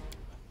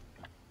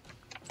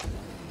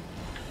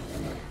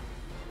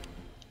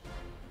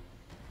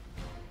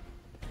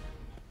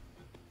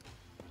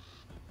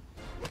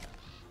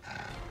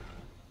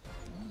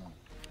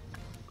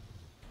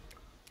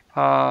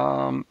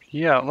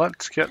 Yeah,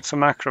 let's get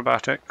some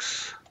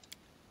acrobatics.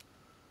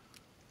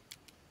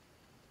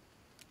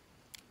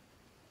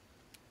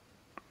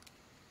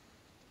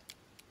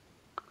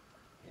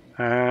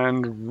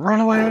 And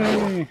run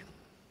away!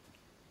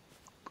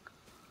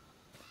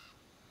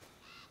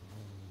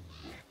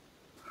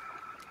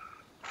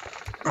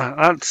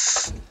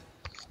 That's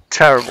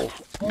terrible.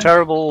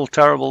 Terrible,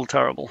 terrible,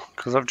 terrible.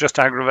 Because I've just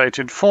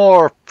aggravated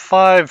 4,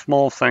 5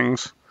 more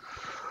things.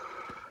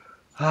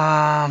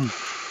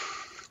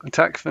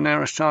 Attack the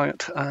nearest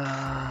target.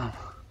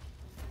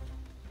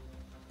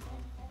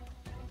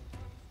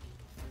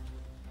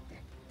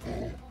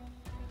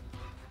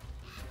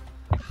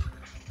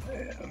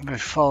 They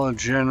follow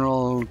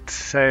general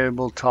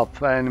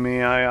tabletop enemy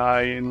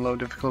II in low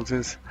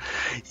difficulties.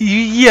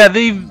 Yeah,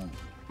 they...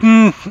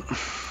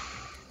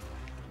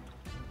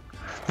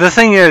 The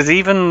thing is,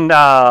 even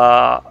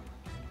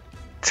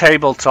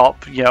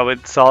tabletop, you know,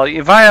 it's all...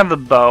 If I have a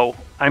bow,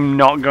 I'm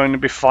not going to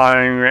be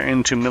firing it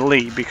into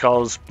melee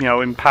because, you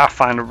know, in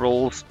Pathfinder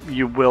rules,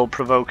 you will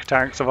provoke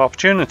attacks of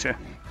opportunity.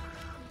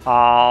 Do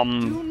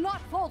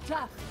not falter.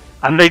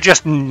 And they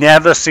just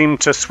never seem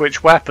to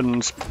switch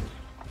weapons.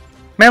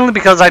 Mainly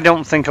because I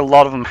don't think a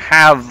lot of them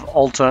have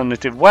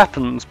alternative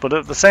weapons, but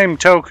at the same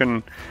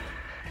token,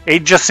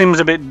 it just seems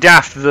a bit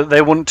daft that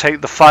they wouldn't take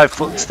the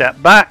 5-foot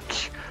step back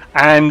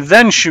and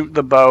then shoot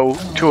the bow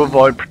to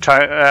avoid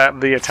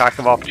the attack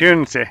of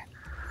opportunity.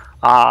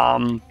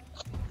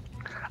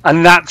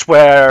 And that's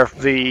where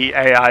the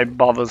AI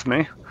bothers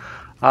me.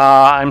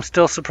 I'm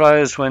still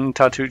surprised when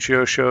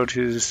Tartuccio showed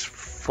his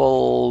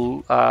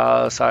full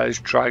size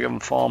dragon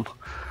form.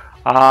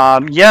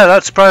 Yeah,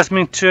 that surprised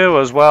me too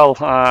as well,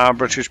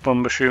 British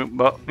Bumbershoot,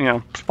 but, you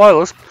know,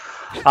 spoilers.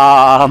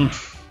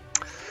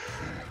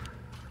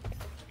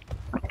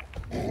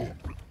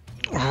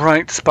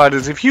 Right,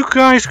 spiders, if you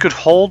guys could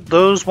hold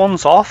those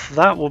ones off,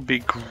 that would be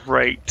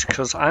great,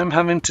 because I'm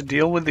having to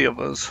deal with the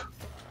others.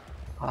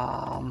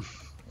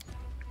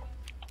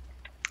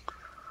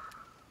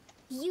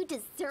 You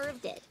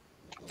deserved it.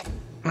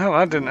 Well,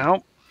 that didn't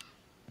help.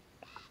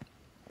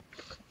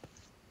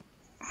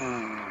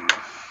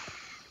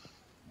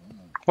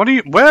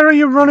 Where are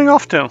you running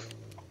off to?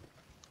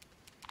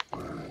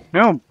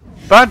 No,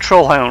 bad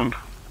trollhound.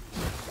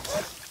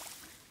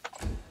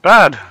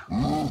 Bad.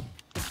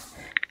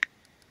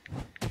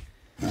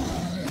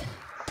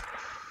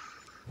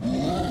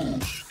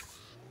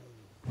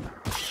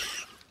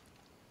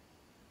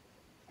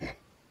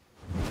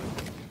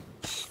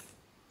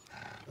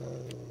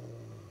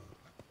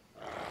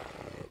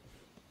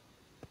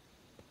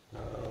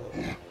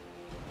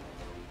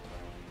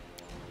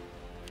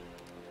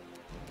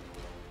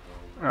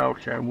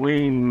 Okay,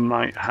 we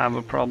might have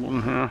a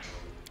problem here.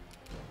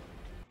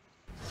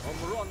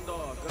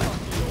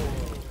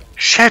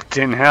 Shit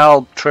in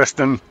hell,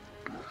 Tristan.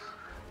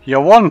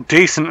 You're one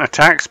decent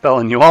attack spell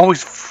and you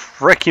always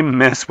frickin'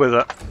 miss with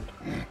it.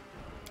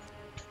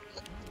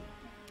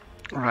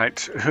 Right,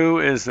 who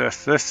is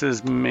this? This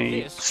is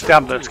me.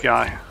 Stab this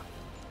guy.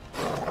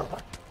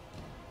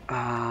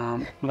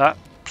 That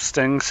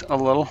stings a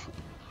little.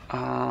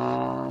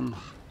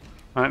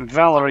 Right,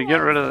 Valerie, get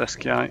rid of this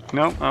guy.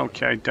 No,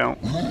 okay, don't.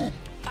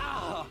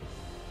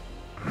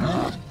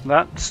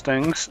 That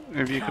stings.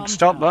 If you could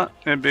stop that,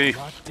 it'd be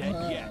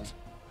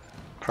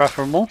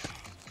preferable.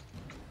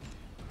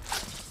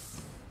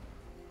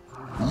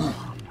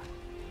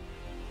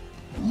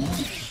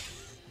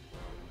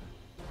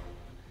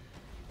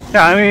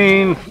 Yeah, I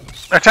mean,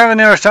 attack the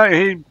nearest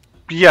target.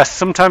 Yes,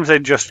 sometimes they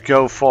just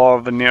go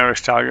for the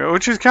nearest target,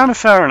 which is kind of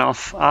fair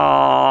enough.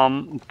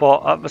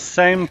 But at the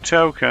same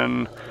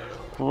token,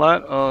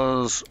 let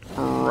us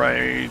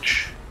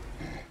rage.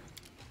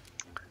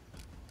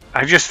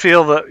 I just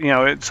feel that, you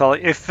know, it's all,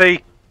 if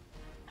they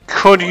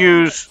could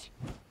use.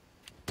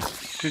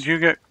 Did you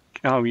get?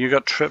 Oh, you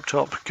got tripped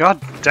up.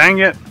 God dang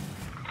it!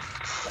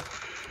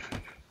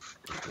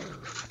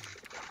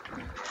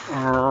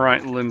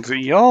 Alright,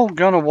 Lindsay, you're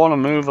gonna want to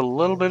move a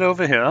little bit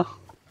over here.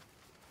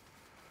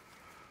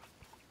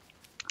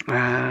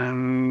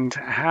 And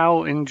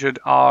how injured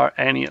are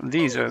any of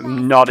these? Are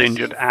not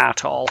injured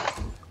at all.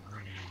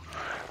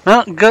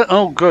 Oh, good.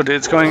 Oh, good.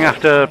 It's going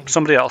after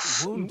somebody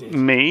else.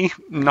 Me.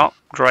 Not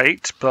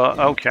great, but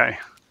okay.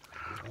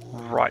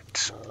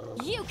 Right.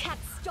 You can't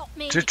stop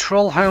me. Do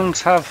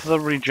trollhounds have the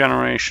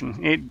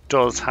regeneration? It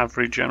does have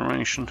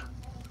regeneration.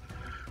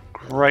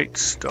 Great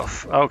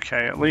stuff.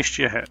 Okay, at least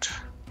you hit.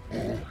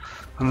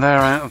 And they're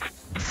out of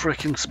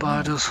freaking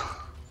spiders.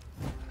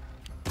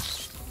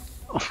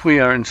 We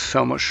are in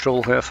so much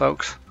trouble here,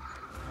 folks.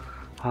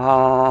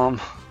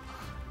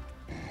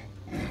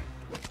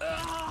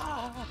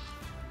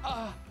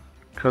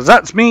 Because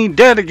that's me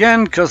dead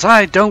again, because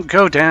I don't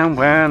go down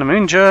when I'm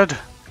injured.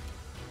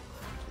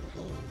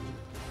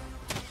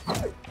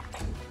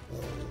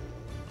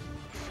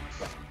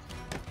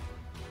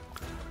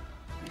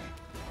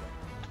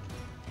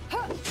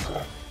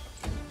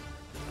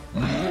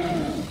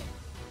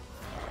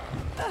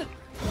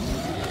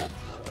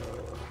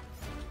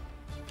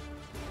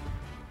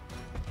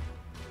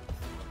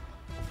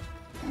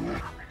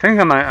 I think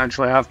I might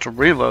actually have to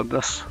reload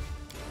this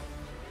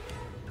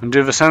and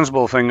do the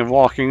sensible thing of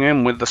walking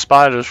in with the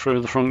spiders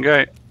through the front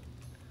gate.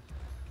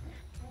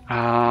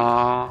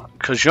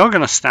 Because you're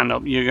going to stand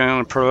up, you're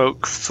going to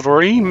provoke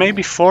 3,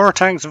 maybe 4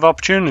 attacks of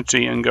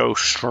opportunity and go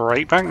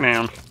straight back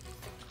down.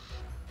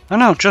 Oh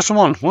no, just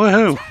 1.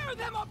 Woohoo!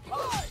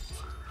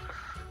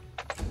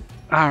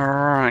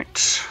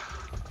 Alright.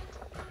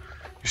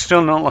 You're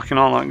still not looking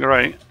all that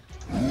great.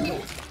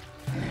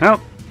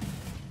 Nope.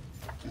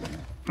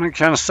 That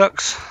kind of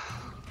sucks.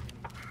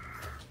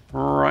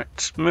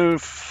 Right,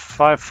 move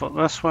 5 foot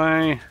this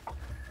way.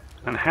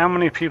 And how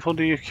many people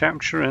do you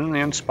capture in the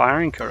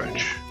Inspiring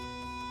Courage?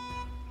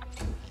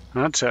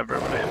 That's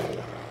everybody.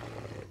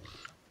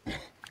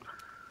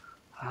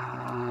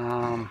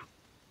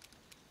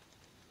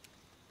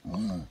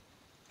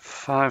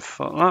 5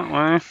 foot that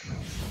way.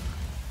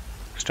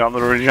 Start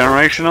the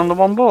regeneration on the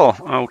one ball.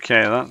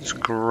 Okay, that's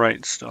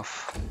great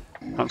stuff.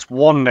 That's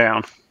 1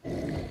 down.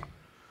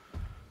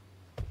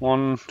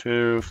 1,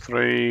 2,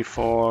 3,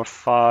 4,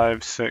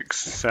 5, 6,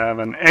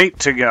 7, 8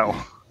 to go.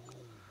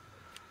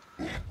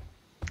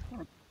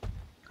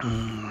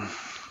 I'm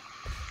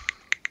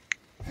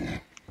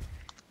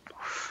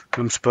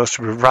supposed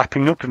to be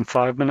wrapping up in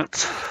 5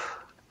 minutes.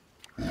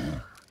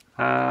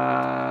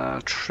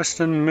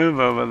 Tristan, move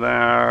over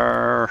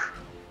there.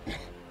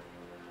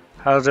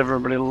 How's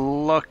everybody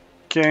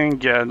looking?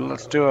 Good.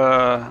 Let's do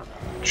a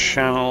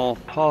channel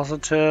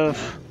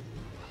positive.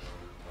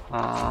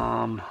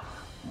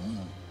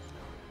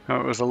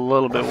 It was a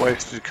little bit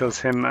wasted because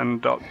him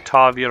and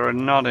Octavia are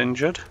not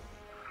injured.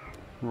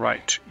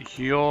 Right,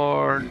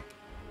 you're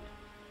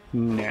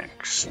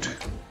next.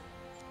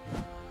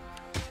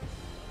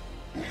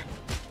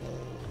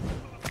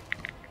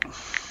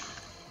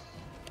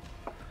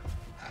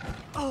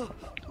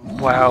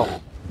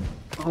 Wow.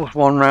 That was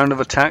 1 round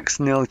of attacks,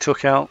 nearly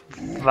took out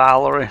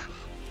Valerie.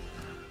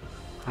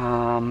 They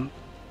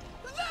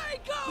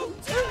go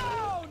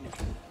down!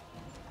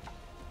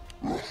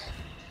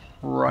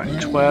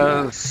 Right,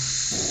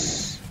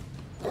 where's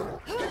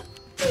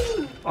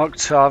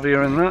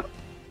Octavia in that?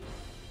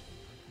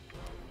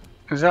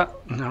 Is that?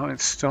 No,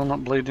 it's still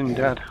not bleeding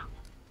dead.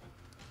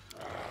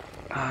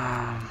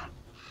 Right.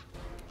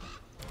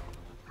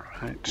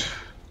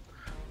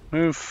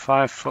 Move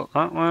 5 foot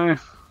that way.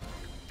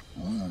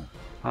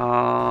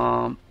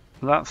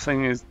 That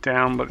thing is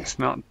down, but it's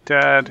not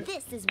dead.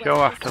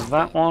 Go after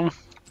that one.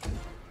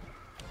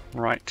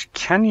 Right,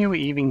 can you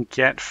even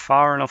get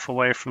far enough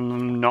away from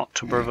them not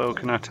to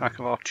provoke an attack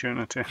of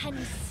opportunity?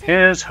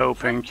 Here's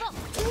hoping.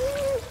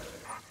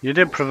 You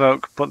did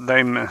provoke, but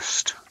they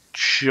missed.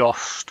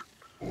 Just.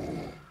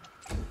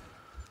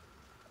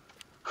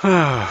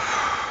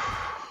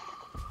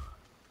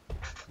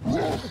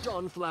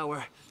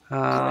 Dawnflower. There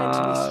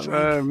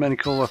are many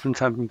cool weapon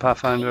types in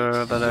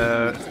Pathfinder that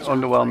are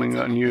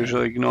underwhelming and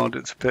usually ignored.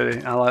 It's a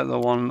pity. I like the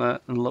one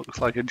that looks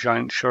like a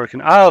giant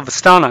shuriken. Oh, the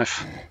star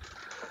knife.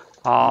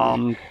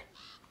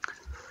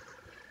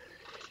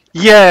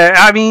 Yeah,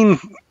 I mean,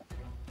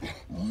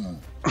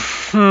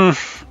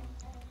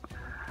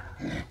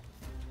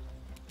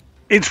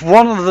 it's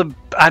one of the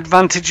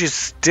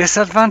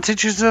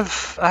disadvantages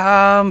of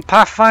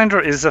Pathfinder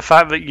is the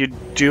fact that you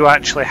do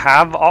actually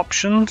have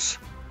options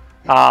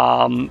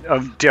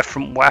of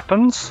different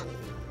weapons.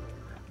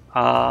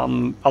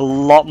 A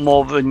lot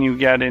more than you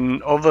get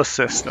in other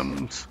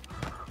systems.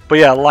 But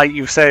yeah, like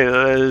you say,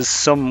 there's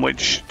some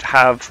which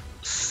have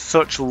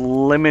such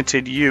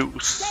limited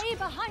use. Stay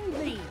behind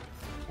me.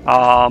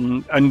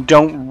 And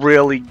don't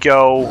really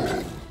go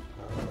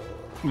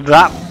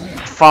that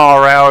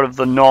far out of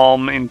the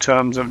norm in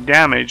terms of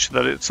damage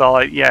that it's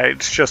like, yeah,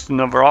 it's just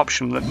another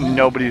option that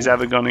nobody's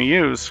ever going to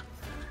use.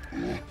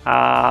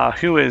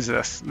 Who is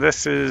this?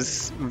 This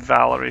is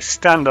Valerie.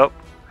 Stand up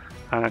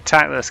and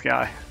attack this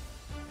guy.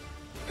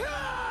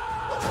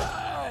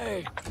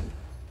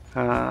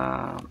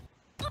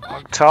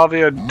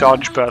 Octavia,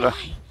 dodge better.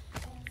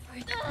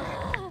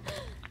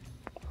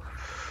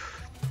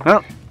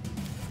 Well,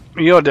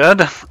 you're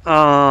dead.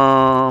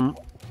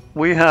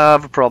 We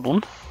have a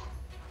problem.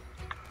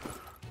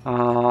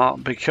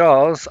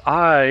 Because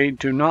I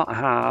do not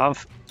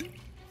have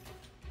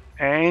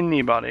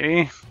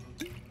anybody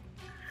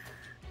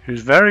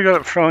who's very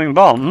good at throwing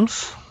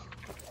bombs,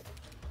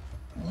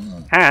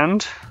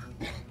 and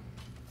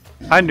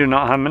I do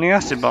not have many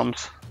acid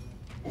bombs.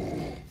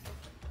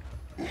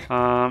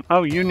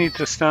 Oh, you need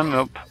to stand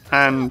up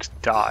and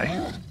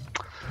die.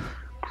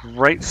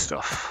 Great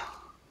stuff.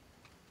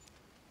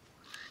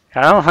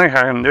 I don't think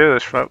I can do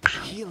this, folks.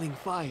 Healing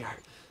fire.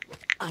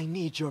 I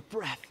need your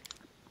breath.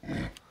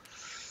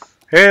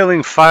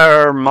 Healing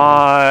fire,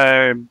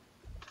 my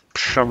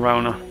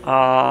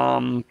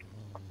Sharona.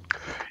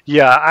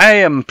 Yeah, I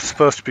am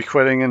supposed to be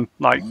quitting in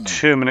like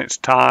 2 minutes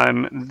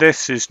time.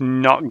 This is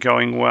not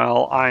going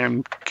well. I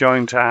am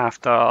going to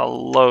have to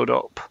load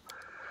up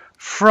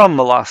from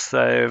the last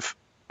save,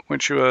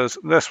 which was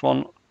this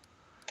one.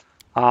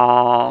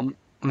 Then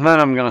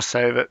I'm going to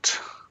save it.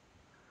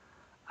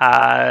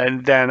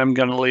 And then I'm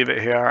going to leave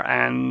it here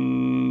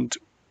and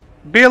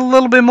be a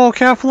little bit more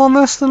careful on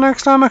this the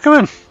next time I come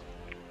in.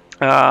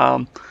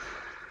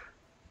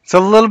 It's a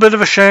little bit of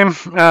a shame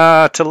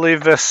to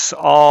leave this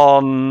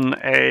on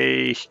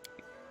a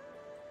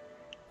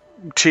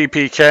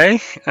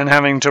TPK and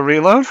having to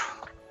reload.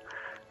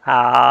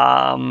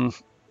 I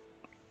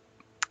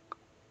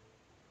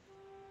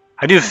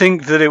do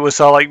think that it was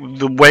like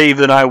the way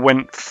that I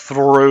went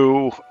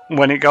through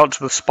when it got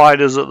to the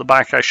spiders at the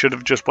back. I should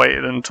have just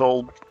waited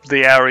until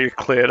the area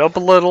cleared up a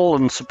little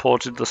and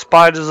supported the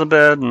spiders a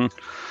bit and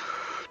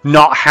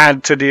not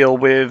had to deal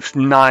with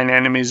 9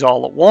 enemies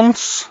all at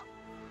once.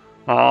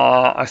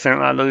 I think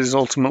that is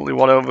ultimately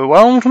what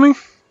overwhelmed me.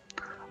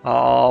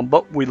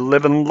 But we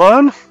live and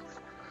learn.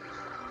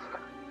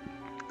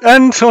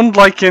 And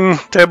unlike in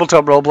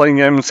tabletop role-playing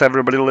games,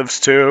 everybody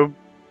lives to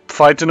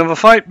fight another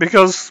fight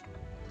because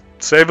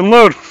save and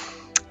load.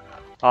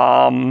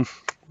 I'm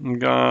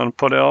gonna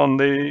put it on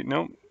the...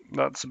 Nope,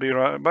 that's the be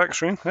right back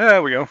stream.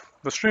 There we go.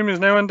 The stream is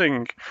now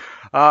ending.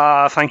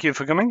 Thank you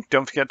for coming.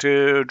 Don't forget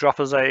to drop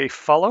us a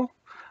follow.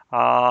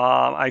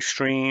 I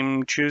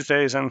stream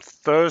Tuesdays and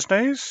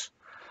Thursdays.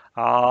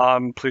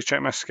 Please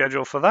check my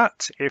schedule for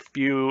that. If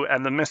you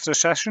ever missed a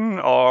session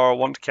or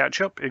want to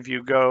catch up, if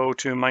you go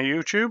to my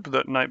YouTube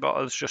that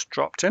Nightbot has just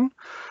dropped in,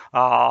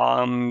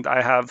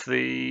 I have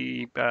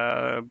the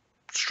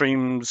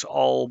streams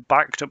all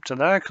backed up to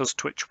there because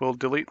Twitch will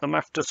delete them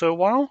after so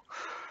while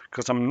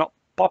because I'm not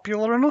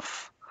popular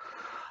enough.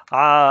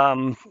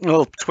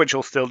 Well, Twitch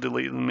will still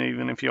delete them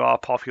even if you are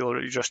popular.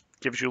 It just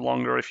gives you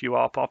longer if you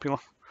are popular.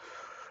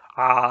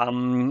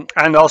 And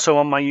also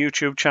on my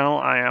YouTube channel,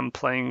 I am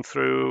playing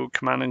through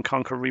Command &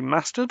 Conquer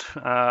Remastered,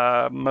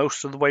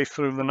 most of the way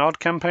through the Nod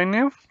campaign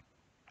now.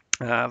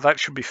 That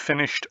should be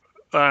finished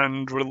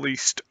and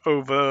released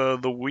over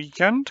the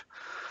weekend.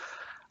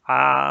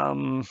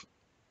 And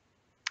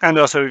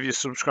also, if you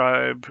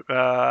subscribe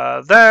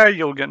there,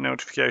 you'll get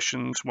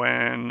notifications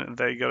when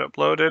they get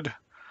uploaded.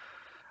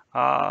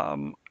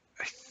 I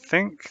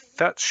think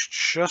that's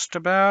just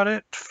about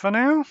it for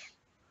now.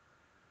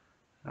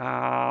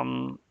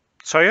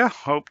 So yeah,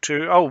 hope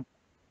to... Oh,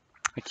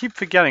 I keep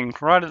forgetting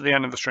right at the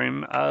end of the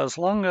stream, as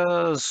long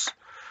as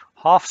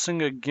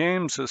Pathfinder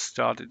Games has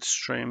started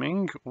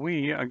streaming,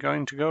 we are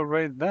going to go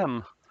raid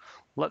them.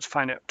 Let's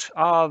find out.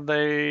 Are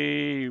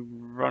they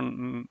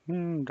run...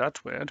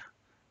 that's weird.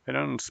 They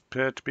don't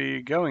appear to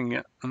be going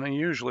yet, and they're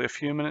usually a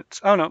few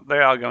minutes... Oh no, they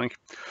are going.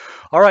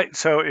 Alright,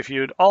 so if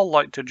you'd all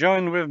like to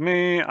join with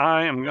me,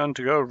 I am going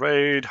to go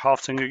raid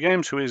Pathfinder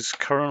Games, who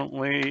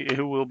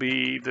will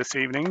be this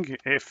evening,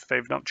 if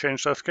they've not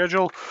changed their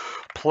schedule,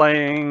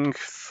 playing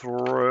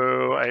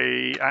through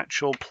a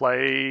actual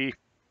play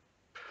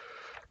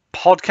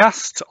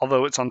podcast,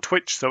 although it's on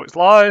Twitch, so it's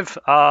live,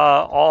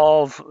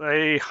 of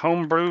a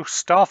homebrew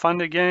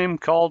Starfinder game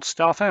called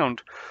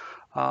Starfound.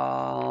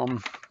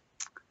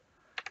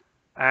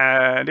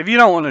 And if you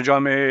don't want to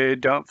join me,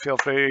 don't feel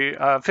free,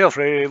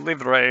 leave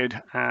the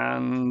raid,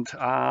 and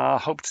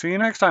hope to see you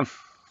next time.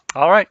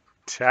 All right,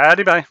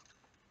 chatty bye.